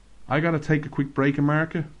 I gotta take a quick break,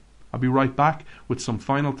 America. I'll be right back with some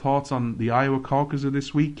final thoughts on the Iowa caucus of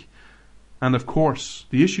this week. And of course,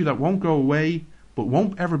 the issue that won't go away, but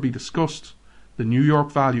won't ever be discussed, the New York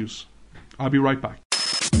values. I'll be right back.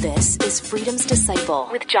 This is Freedom's Disciple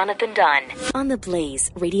with Jonathan Dunn on the Blaze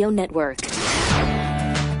Radio Network.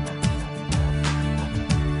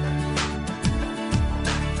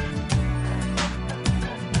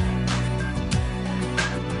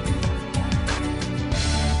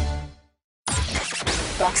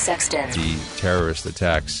 Buck Sexton. The terrorist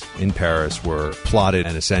attacks in Paris were plotted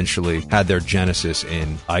and essentially had their genesis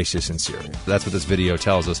in ISIS in Syria. That's what this video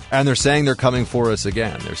tells us. And they're saying they're coming for us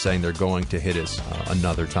again. They're saying they're going to hit us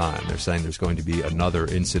another time. They're saying there's going to be another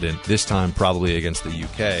incident, this time probably against the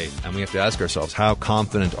UK. And we have to ask ourselves, how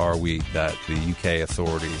confident are we that the UK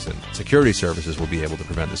authorities and security services will be able to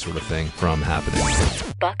prevent this sort of thing from happening?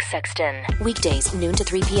 Buck Sexton. Weekdays, noon to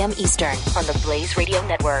 3 p.m. Eastern on the Blaze Radio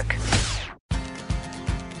Network.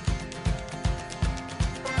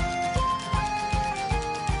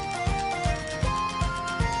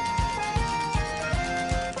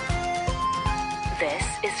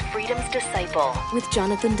 Freedom's Disciple with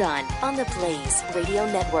Jonathan Dunn on the Blaze Radio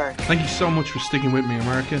Network. Thank you so much for sticking with me,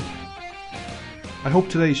 America. I hope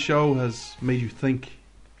today's show has made you think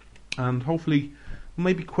and hopefully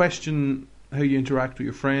maybe question how you interact with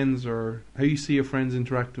your friends or how you see your friends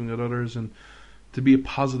interacting with others, and to be a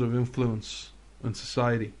positive influence in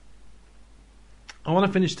society. I want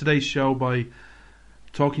to finish today's show by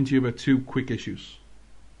talking to you about two quick issues.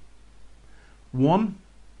 One,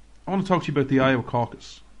 I want to talk to you about the Iowa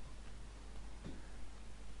caucus.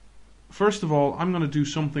 First of all, I'm going to do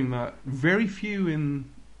something that very few and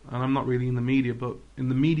I'm not really in the media, but in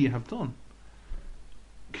the media have done.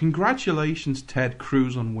 Congratulations, Ted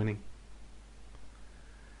Cruz, on winning.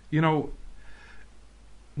 You know,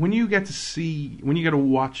 when you get to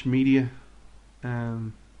watch media,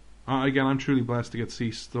 again, I'm truly blessed to get to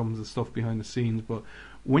see some of the stuff behind the scenes, but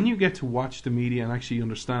when you get to watch the media and actually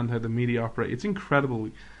understand how the media operate, it's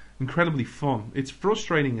incredibly fun. It's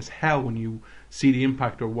frustrating as hell when you see the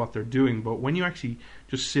impact of what they're doing, but when you actually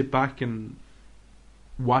just sit back and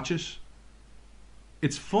watch it,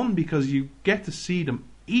 it's fun because you get to see them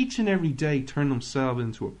each and every day turn themselves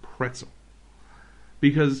into a pretzel.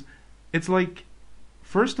 Because it's like,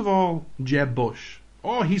 first of all, Jeb Bush.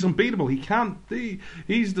 Oh, he's unbeatable.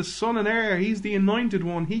 He's the son and heir. He's the anointed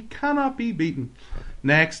one. He cannot be beaten.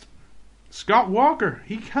 Next, Scott Walker.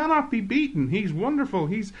 He cannot be beaten. He's wonderful.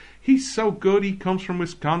 He's so good. He comes from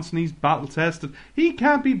Wisconsin. He's battle tested. He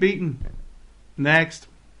can't be beaten. Next,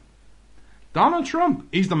 Donald Trump.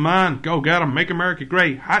 He's the man. Go get him. Make America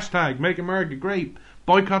great. Hashtag Make America Great.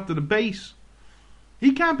 Boycott the debate.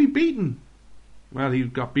 He can't be beaten. Well, he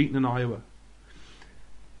got beaten in Iowa.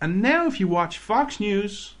 And now if you watch Fox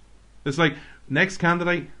News, it's like, next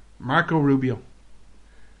candidate, Marco Rubio.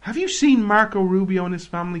 Have you seen Marco Rubio and his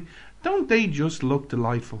family? Don't they just look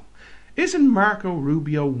delightful? Isn't Marco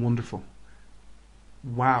Rubio wonderful?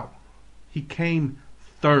 Wow. He came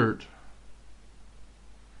third.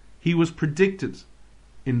 He was predicted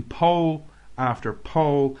in poll after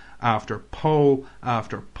poll after poll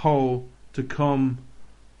after poll to come,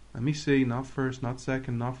 let me see, not first, not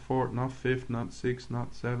second, not fourth, not fifth, not sixth,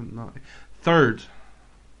 not seventh, not third.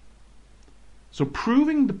 So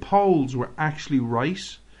proving the polls were actually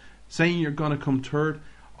right, saying you're going to come third,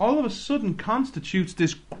 all of a sudden constitutes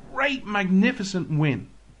this great, magnificent win.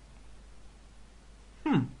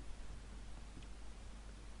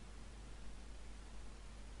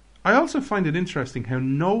 I also find it interesting how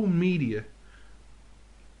no media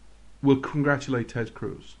will congratulate Ted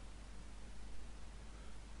Cruz.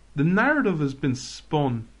 The narrative has been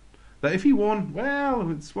spun that if he won,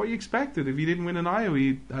 well, it's what you expected. If he didn't win in Iowa,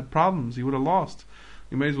 he had problems. He would have lost.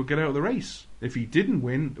 He may as well get out of the race. If he didn't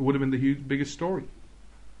win, it would have been the biggest story.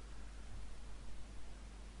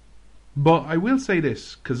 But I will say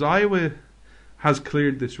this, because Iowa has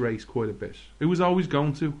cleared this race quite a bit. It was always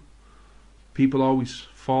going to. People always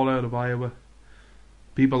fall out of Iowa.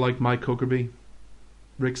 People like Mike Huckabee,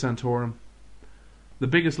 Rick Santorum, The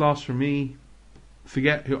biggest loss for me,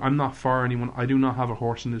 forget who, I'm not for anyone. I do not have a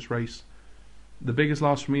horse in this race. The biggest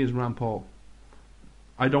loss for me is Rand Paul.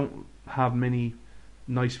 I don't have many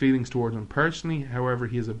nice feelings towards him personally. However,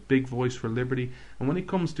 he has a big voice for liberty, and when it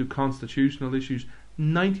comes to constitutional issues,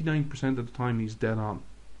 99% of the time he's dead on.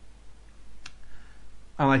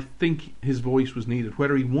 And I think his voice was needed.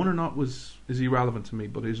 Whether he won or not is irrelevant to me,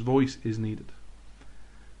 but his voice is needed.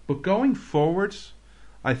 But going forwards,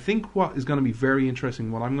 I think what is going to be very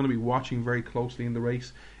interesting, what I'm going to be watching very closely in the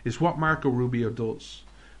race, is what Marco Rubio does.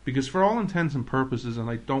 Because for all intents and purposes, and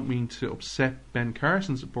I don't mean to upset Ben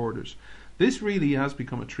Carson supporters, this really has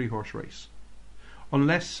become a three-horse race.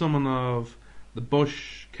 Unless someone of the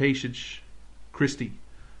Bush, Kasich, Christie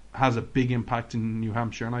has a big impact in New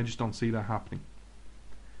Hampshire, and I just don't see that happening.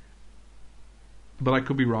 But I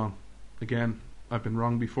could be wrong. Again, I've been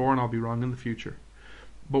wrong before and I'll be wrong in the future.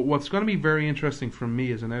 But what's going to be very interesting for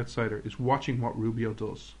me as an outsider is watching what Rubio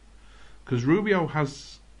does. Because Rubio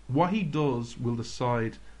has... what he does will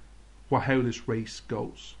decide how this race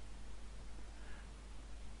goes.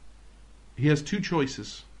 He has two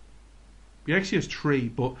choices. He actually has three,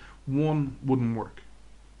 but one wouldn't work.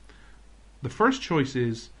 The first choice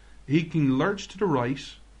is he can lurch to the right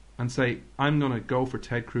and say, I'm going to go for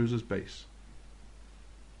Ted Cruz's base.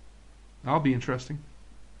 That'll be interesting.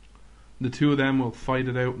 The two of them will fight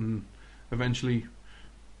it out, and eventually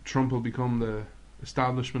Trump will become the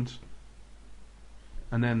establishment,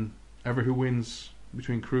 and then ever who wins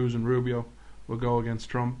between Cruz and Rubio will go against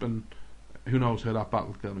Trump, and who knows how that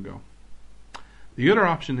battle's going to go. The other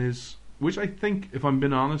option is, which I think, if I'm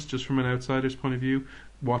being honest, just from an outsider's point of view,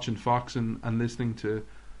 watching Fox and listening to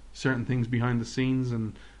certain things behind the scenes,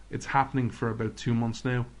 and it's happening for about 2 months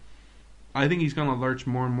now, I think he's going to lurch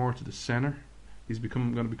more and more to the centre. He's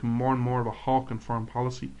going to become more and more of a hawk in foreign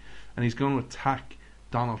policy, and he's going to attack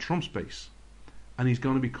Donald Trump's base, and he's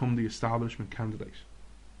going to become the establishment candidate,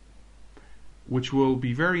 which will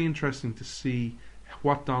be very interesting to see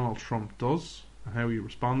what Donald Trump does and how he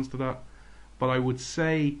responds to that. But I would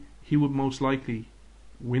say he would most likely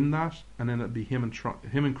win that, and then it'd be him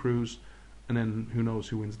and Cruz, and then who knows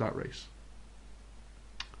who wins that race.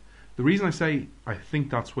 The reason I say I think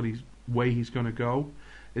that's what way he's going to go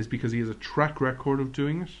is because he has a track record of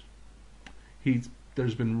doing it.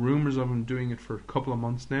 There's been rumours of him doing it for a couple of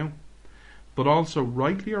months now, but also,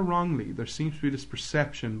 rightly or wrongly, there seems to be this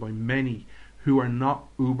perception by many who are not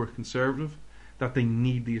uber conservative that they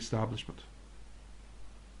need the establishment,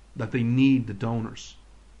 that they need the donors.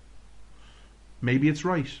 Maybe it's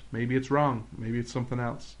right, maybe it's wrong, maybe it's something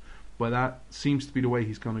else, but that seems to be the way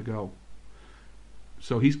he's going to go.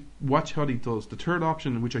 So watch what he does. The third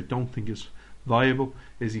option, which I don't think is viable,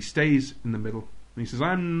 is he stays in the middle. And he says,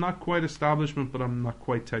 I'm not quite establishment, but I'm not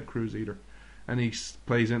quite Ted Cruz either. And he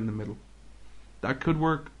plays it in the middle. That could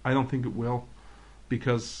work. I don't think it will,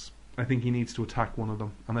 because I think he needs to attack one of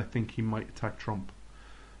them, and I think he might attack Trump.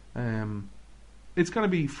 It's going to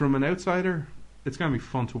be, from an outsider, it's going to be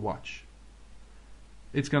fun to watch.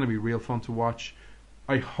 It's going to be real fun to watch.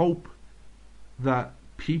 I hope that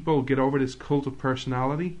people get over this cult of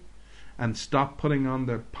personality and stop putting on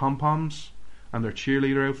their pom-poms and their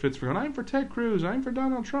cheerleader outfits for going, I'm for Ted Cruz, I'm for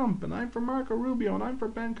Donald Trump, and I'm for Marco Rubio, and I'm for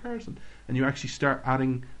Ben Carson. And you actually start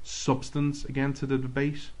adding substance again to the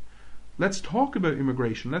debate. Let's talk about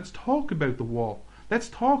immigration. Let's talk about the wall. Let's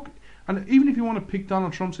talk, and even if you want to pick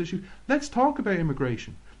Donald Trump's issue, let's talk about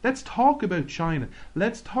immigration. Let's talk about China.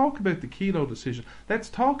 Let's talk about the Kelo decision. Let's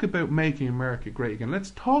talk about making America great again.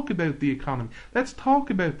 Let's talk about the economy. Let's talk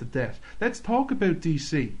about the debt. Let's talk about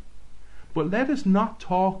DC. But let us not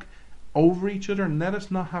talk over each other, and let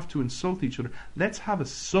us not have to insult each other. Let's have a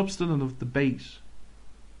substantive debate.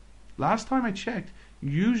 Last time I checked,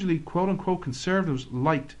 usually quote-unquote conservatives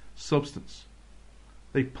liked substance.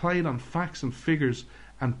 They played on facts and figures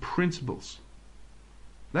and principles.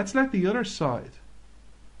 Let's let the other side,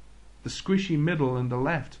 the squishy middle and the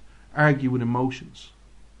left, argue with emotions.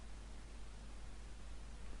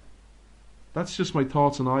 That's just my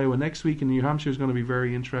thoughts on Iowa. Next week in New Hampshire is going to be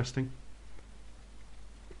very interesting.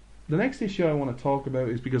 The next issue I want to talk about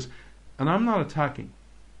is because, and I'm not attacking,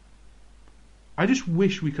 I just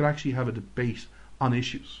wish we could actually have a debate on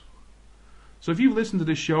issues. So if you've listened to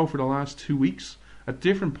this show for the last 2 weeks, at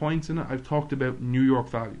different points in it I've talked about New York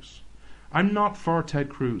values. I'm not for Ted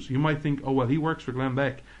Cruz. You might think, oh well, he works for Glenn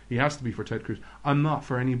Beck, he has to be for Ted Cruz. I'm not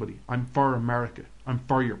for anybody. I'm for America. I'm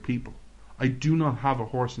for your people. I do not have a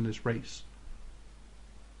horse in this race.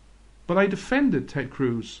 But I defended Ted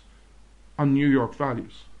Cruz on New York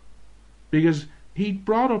values because he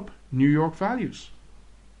brought up New York values.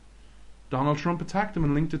 Donald Trump attacked him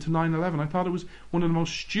and linked it to 9/11. I thought it was one of the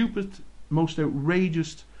most stupid most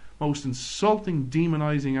outrageous, most insulting,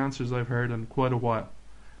 demonizing answers I've heard in quite a while.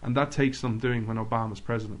 And that takes some doing when Obama's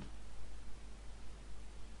president.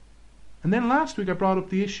 And then last week I brought up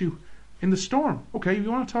the issue in the storm. Okay,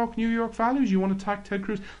 you want to talk New York values? You want to attack Ted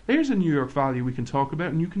Cruz? There's a New York value we can talk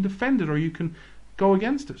about, and you can defend it or you can go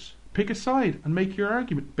against it. Pick a side and make your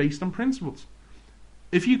argument based on principles.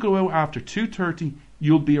 If you go out after 2:30,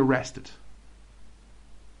 you'll be arrested.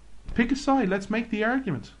 Pick a side. Let's make the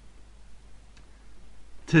argument.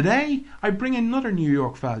 Today, I bring another New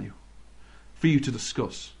York value for you to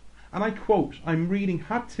discuss. And I quote, I'm reading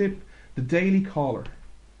Hat Tip, the Daily Caller.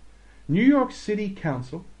 New York City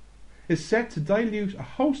Council is set to dilute a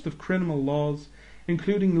host of criminal laws,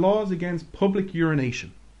 including laws against public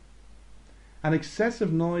urination and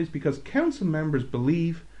excessive noise, because council members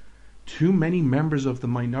believe too many members of the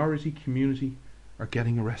minority community are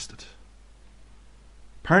getting arrested.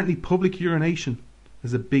 Apparently public urination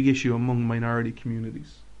is a big issue among minority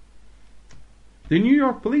communities. The New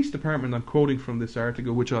York Police Department, I'm quoting from this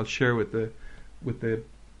article, which I'll share with the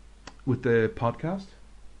podcast,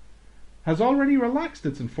 has already relaxed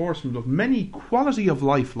its enforcement of many quality of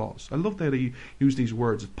life laws. I love that they use these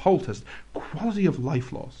words, poll test, quality of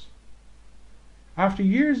life laws. After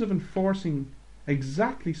years of enforcing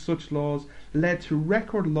exactly such laws led to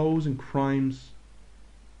record lows in crimes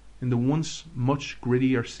in the once much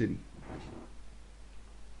grittier city.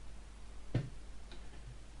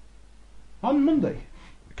 On Monday,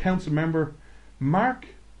 Council member Mark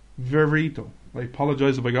Verito, I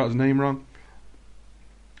apologise if I got his name wrong,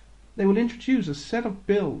 they will introduce a set of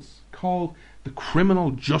bills called the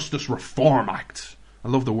Criminal Justice Reform Act. I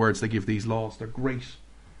love the words they give these laws, they're great.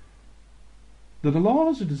 The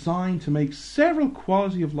laws are designed to make several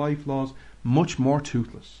quality of life laws much more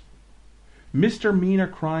toothless. Misdemeanor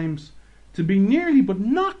crimes to be nearly but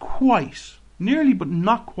not quite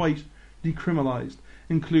decriminalised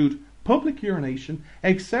include public urination,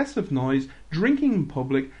 excessive noise, drinking in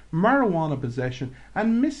public, marijuana possession,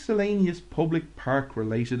 and miscellaneous public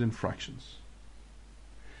park-related infractions.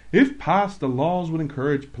 If passed, the laws would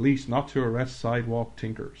encourage police not to arrest sidewalk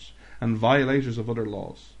tinkers and violators of other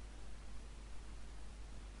laws.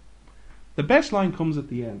 The best line comes at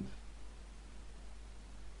the end.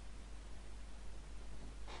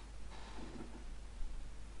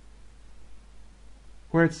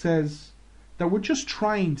 Where it says that we're just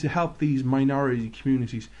trying to help these minority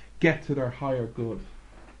communities get to their higher good.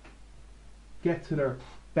 Get to their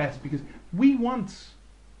best, because we want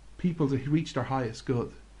people to reach their highest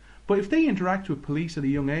good. But if they interact with police at a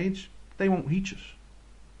young age, they won't reach it.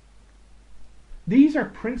 These are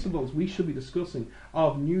principles we should be discussing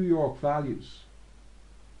of New York values.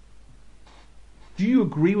 Do you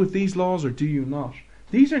agree with these laws or do you not?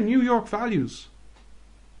 These are New York values.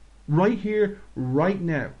 Right here, right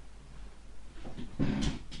now.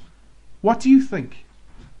 What do you think?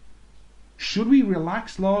 Should we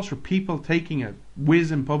relax laws for people taking a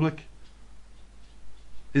whiz in public?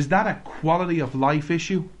 Is that a quality of life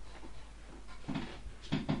issue?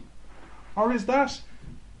 Or is that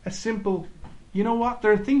a simple, you know what,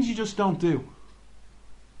 there are things you just don't do.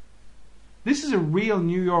 This is a real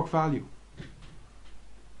New York value.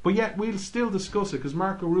 But yet we'll still discuss it because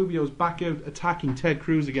Marco Rubio's back out attacking Ted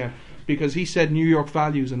Cruz again because he said New York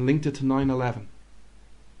values and linked it to 9/11.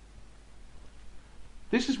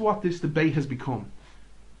 This is what this debate has become.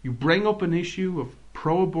 You bring up an issue of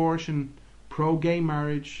pro-abortion, pro-gay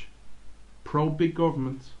marriage, pro-big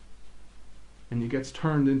government, and it gets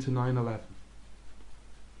turned into 9/11.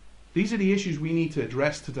 These are the issues we need to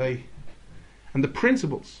address today. And the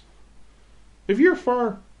principles. If you're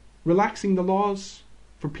for relaxing the laws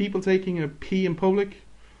for people taking a pee in public,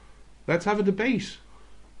 let's have a debate.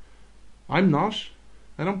 I'm not.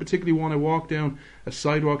 I don't particularly want to walk down a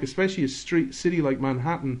sidewalk, especially a city like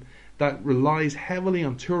Manhattan that relies heavily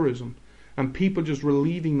on tourism and people just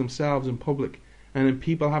relieving themselves in public, and then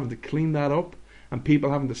people having to clean that up and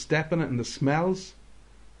people having to step in it and the smells.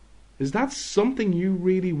 Is that something you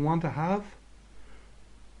really want to have?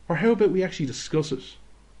 Or how about we actually discuss it?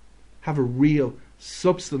 Have a real,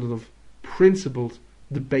 substantive, principled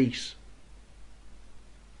debate.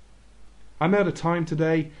 I'm out of time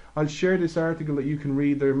today. I'll share this article that you can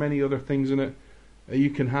read. There are many other things in it you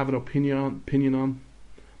can have an opinion on.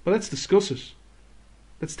 But let's discuss it.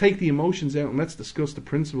 Let's take the emotions out and let's discuss the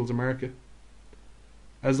principles, America.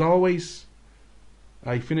 As always,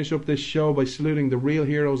 I finish up this show by saluting the real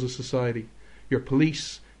heroes of society. Your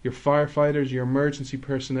police, your firefighters, your emergency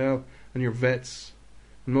personnel, and your vets.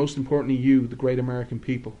 And most importantly, you, the great American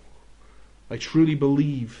people. I truly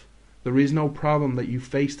believe there is no problem that you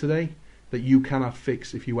face today that you cannot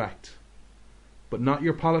fix if you act. but not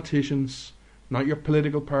your politicians, not your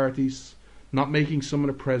political parties, not making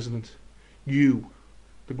someone a president. You,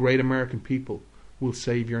 the great American people, will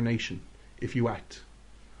save your nation if you act.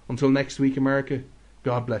 Until next week, America,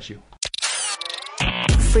 God bless you.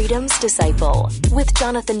 Freedom's Disciple with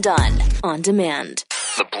Jonathan Dunn on demand.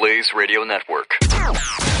 The Blaze Radio Network.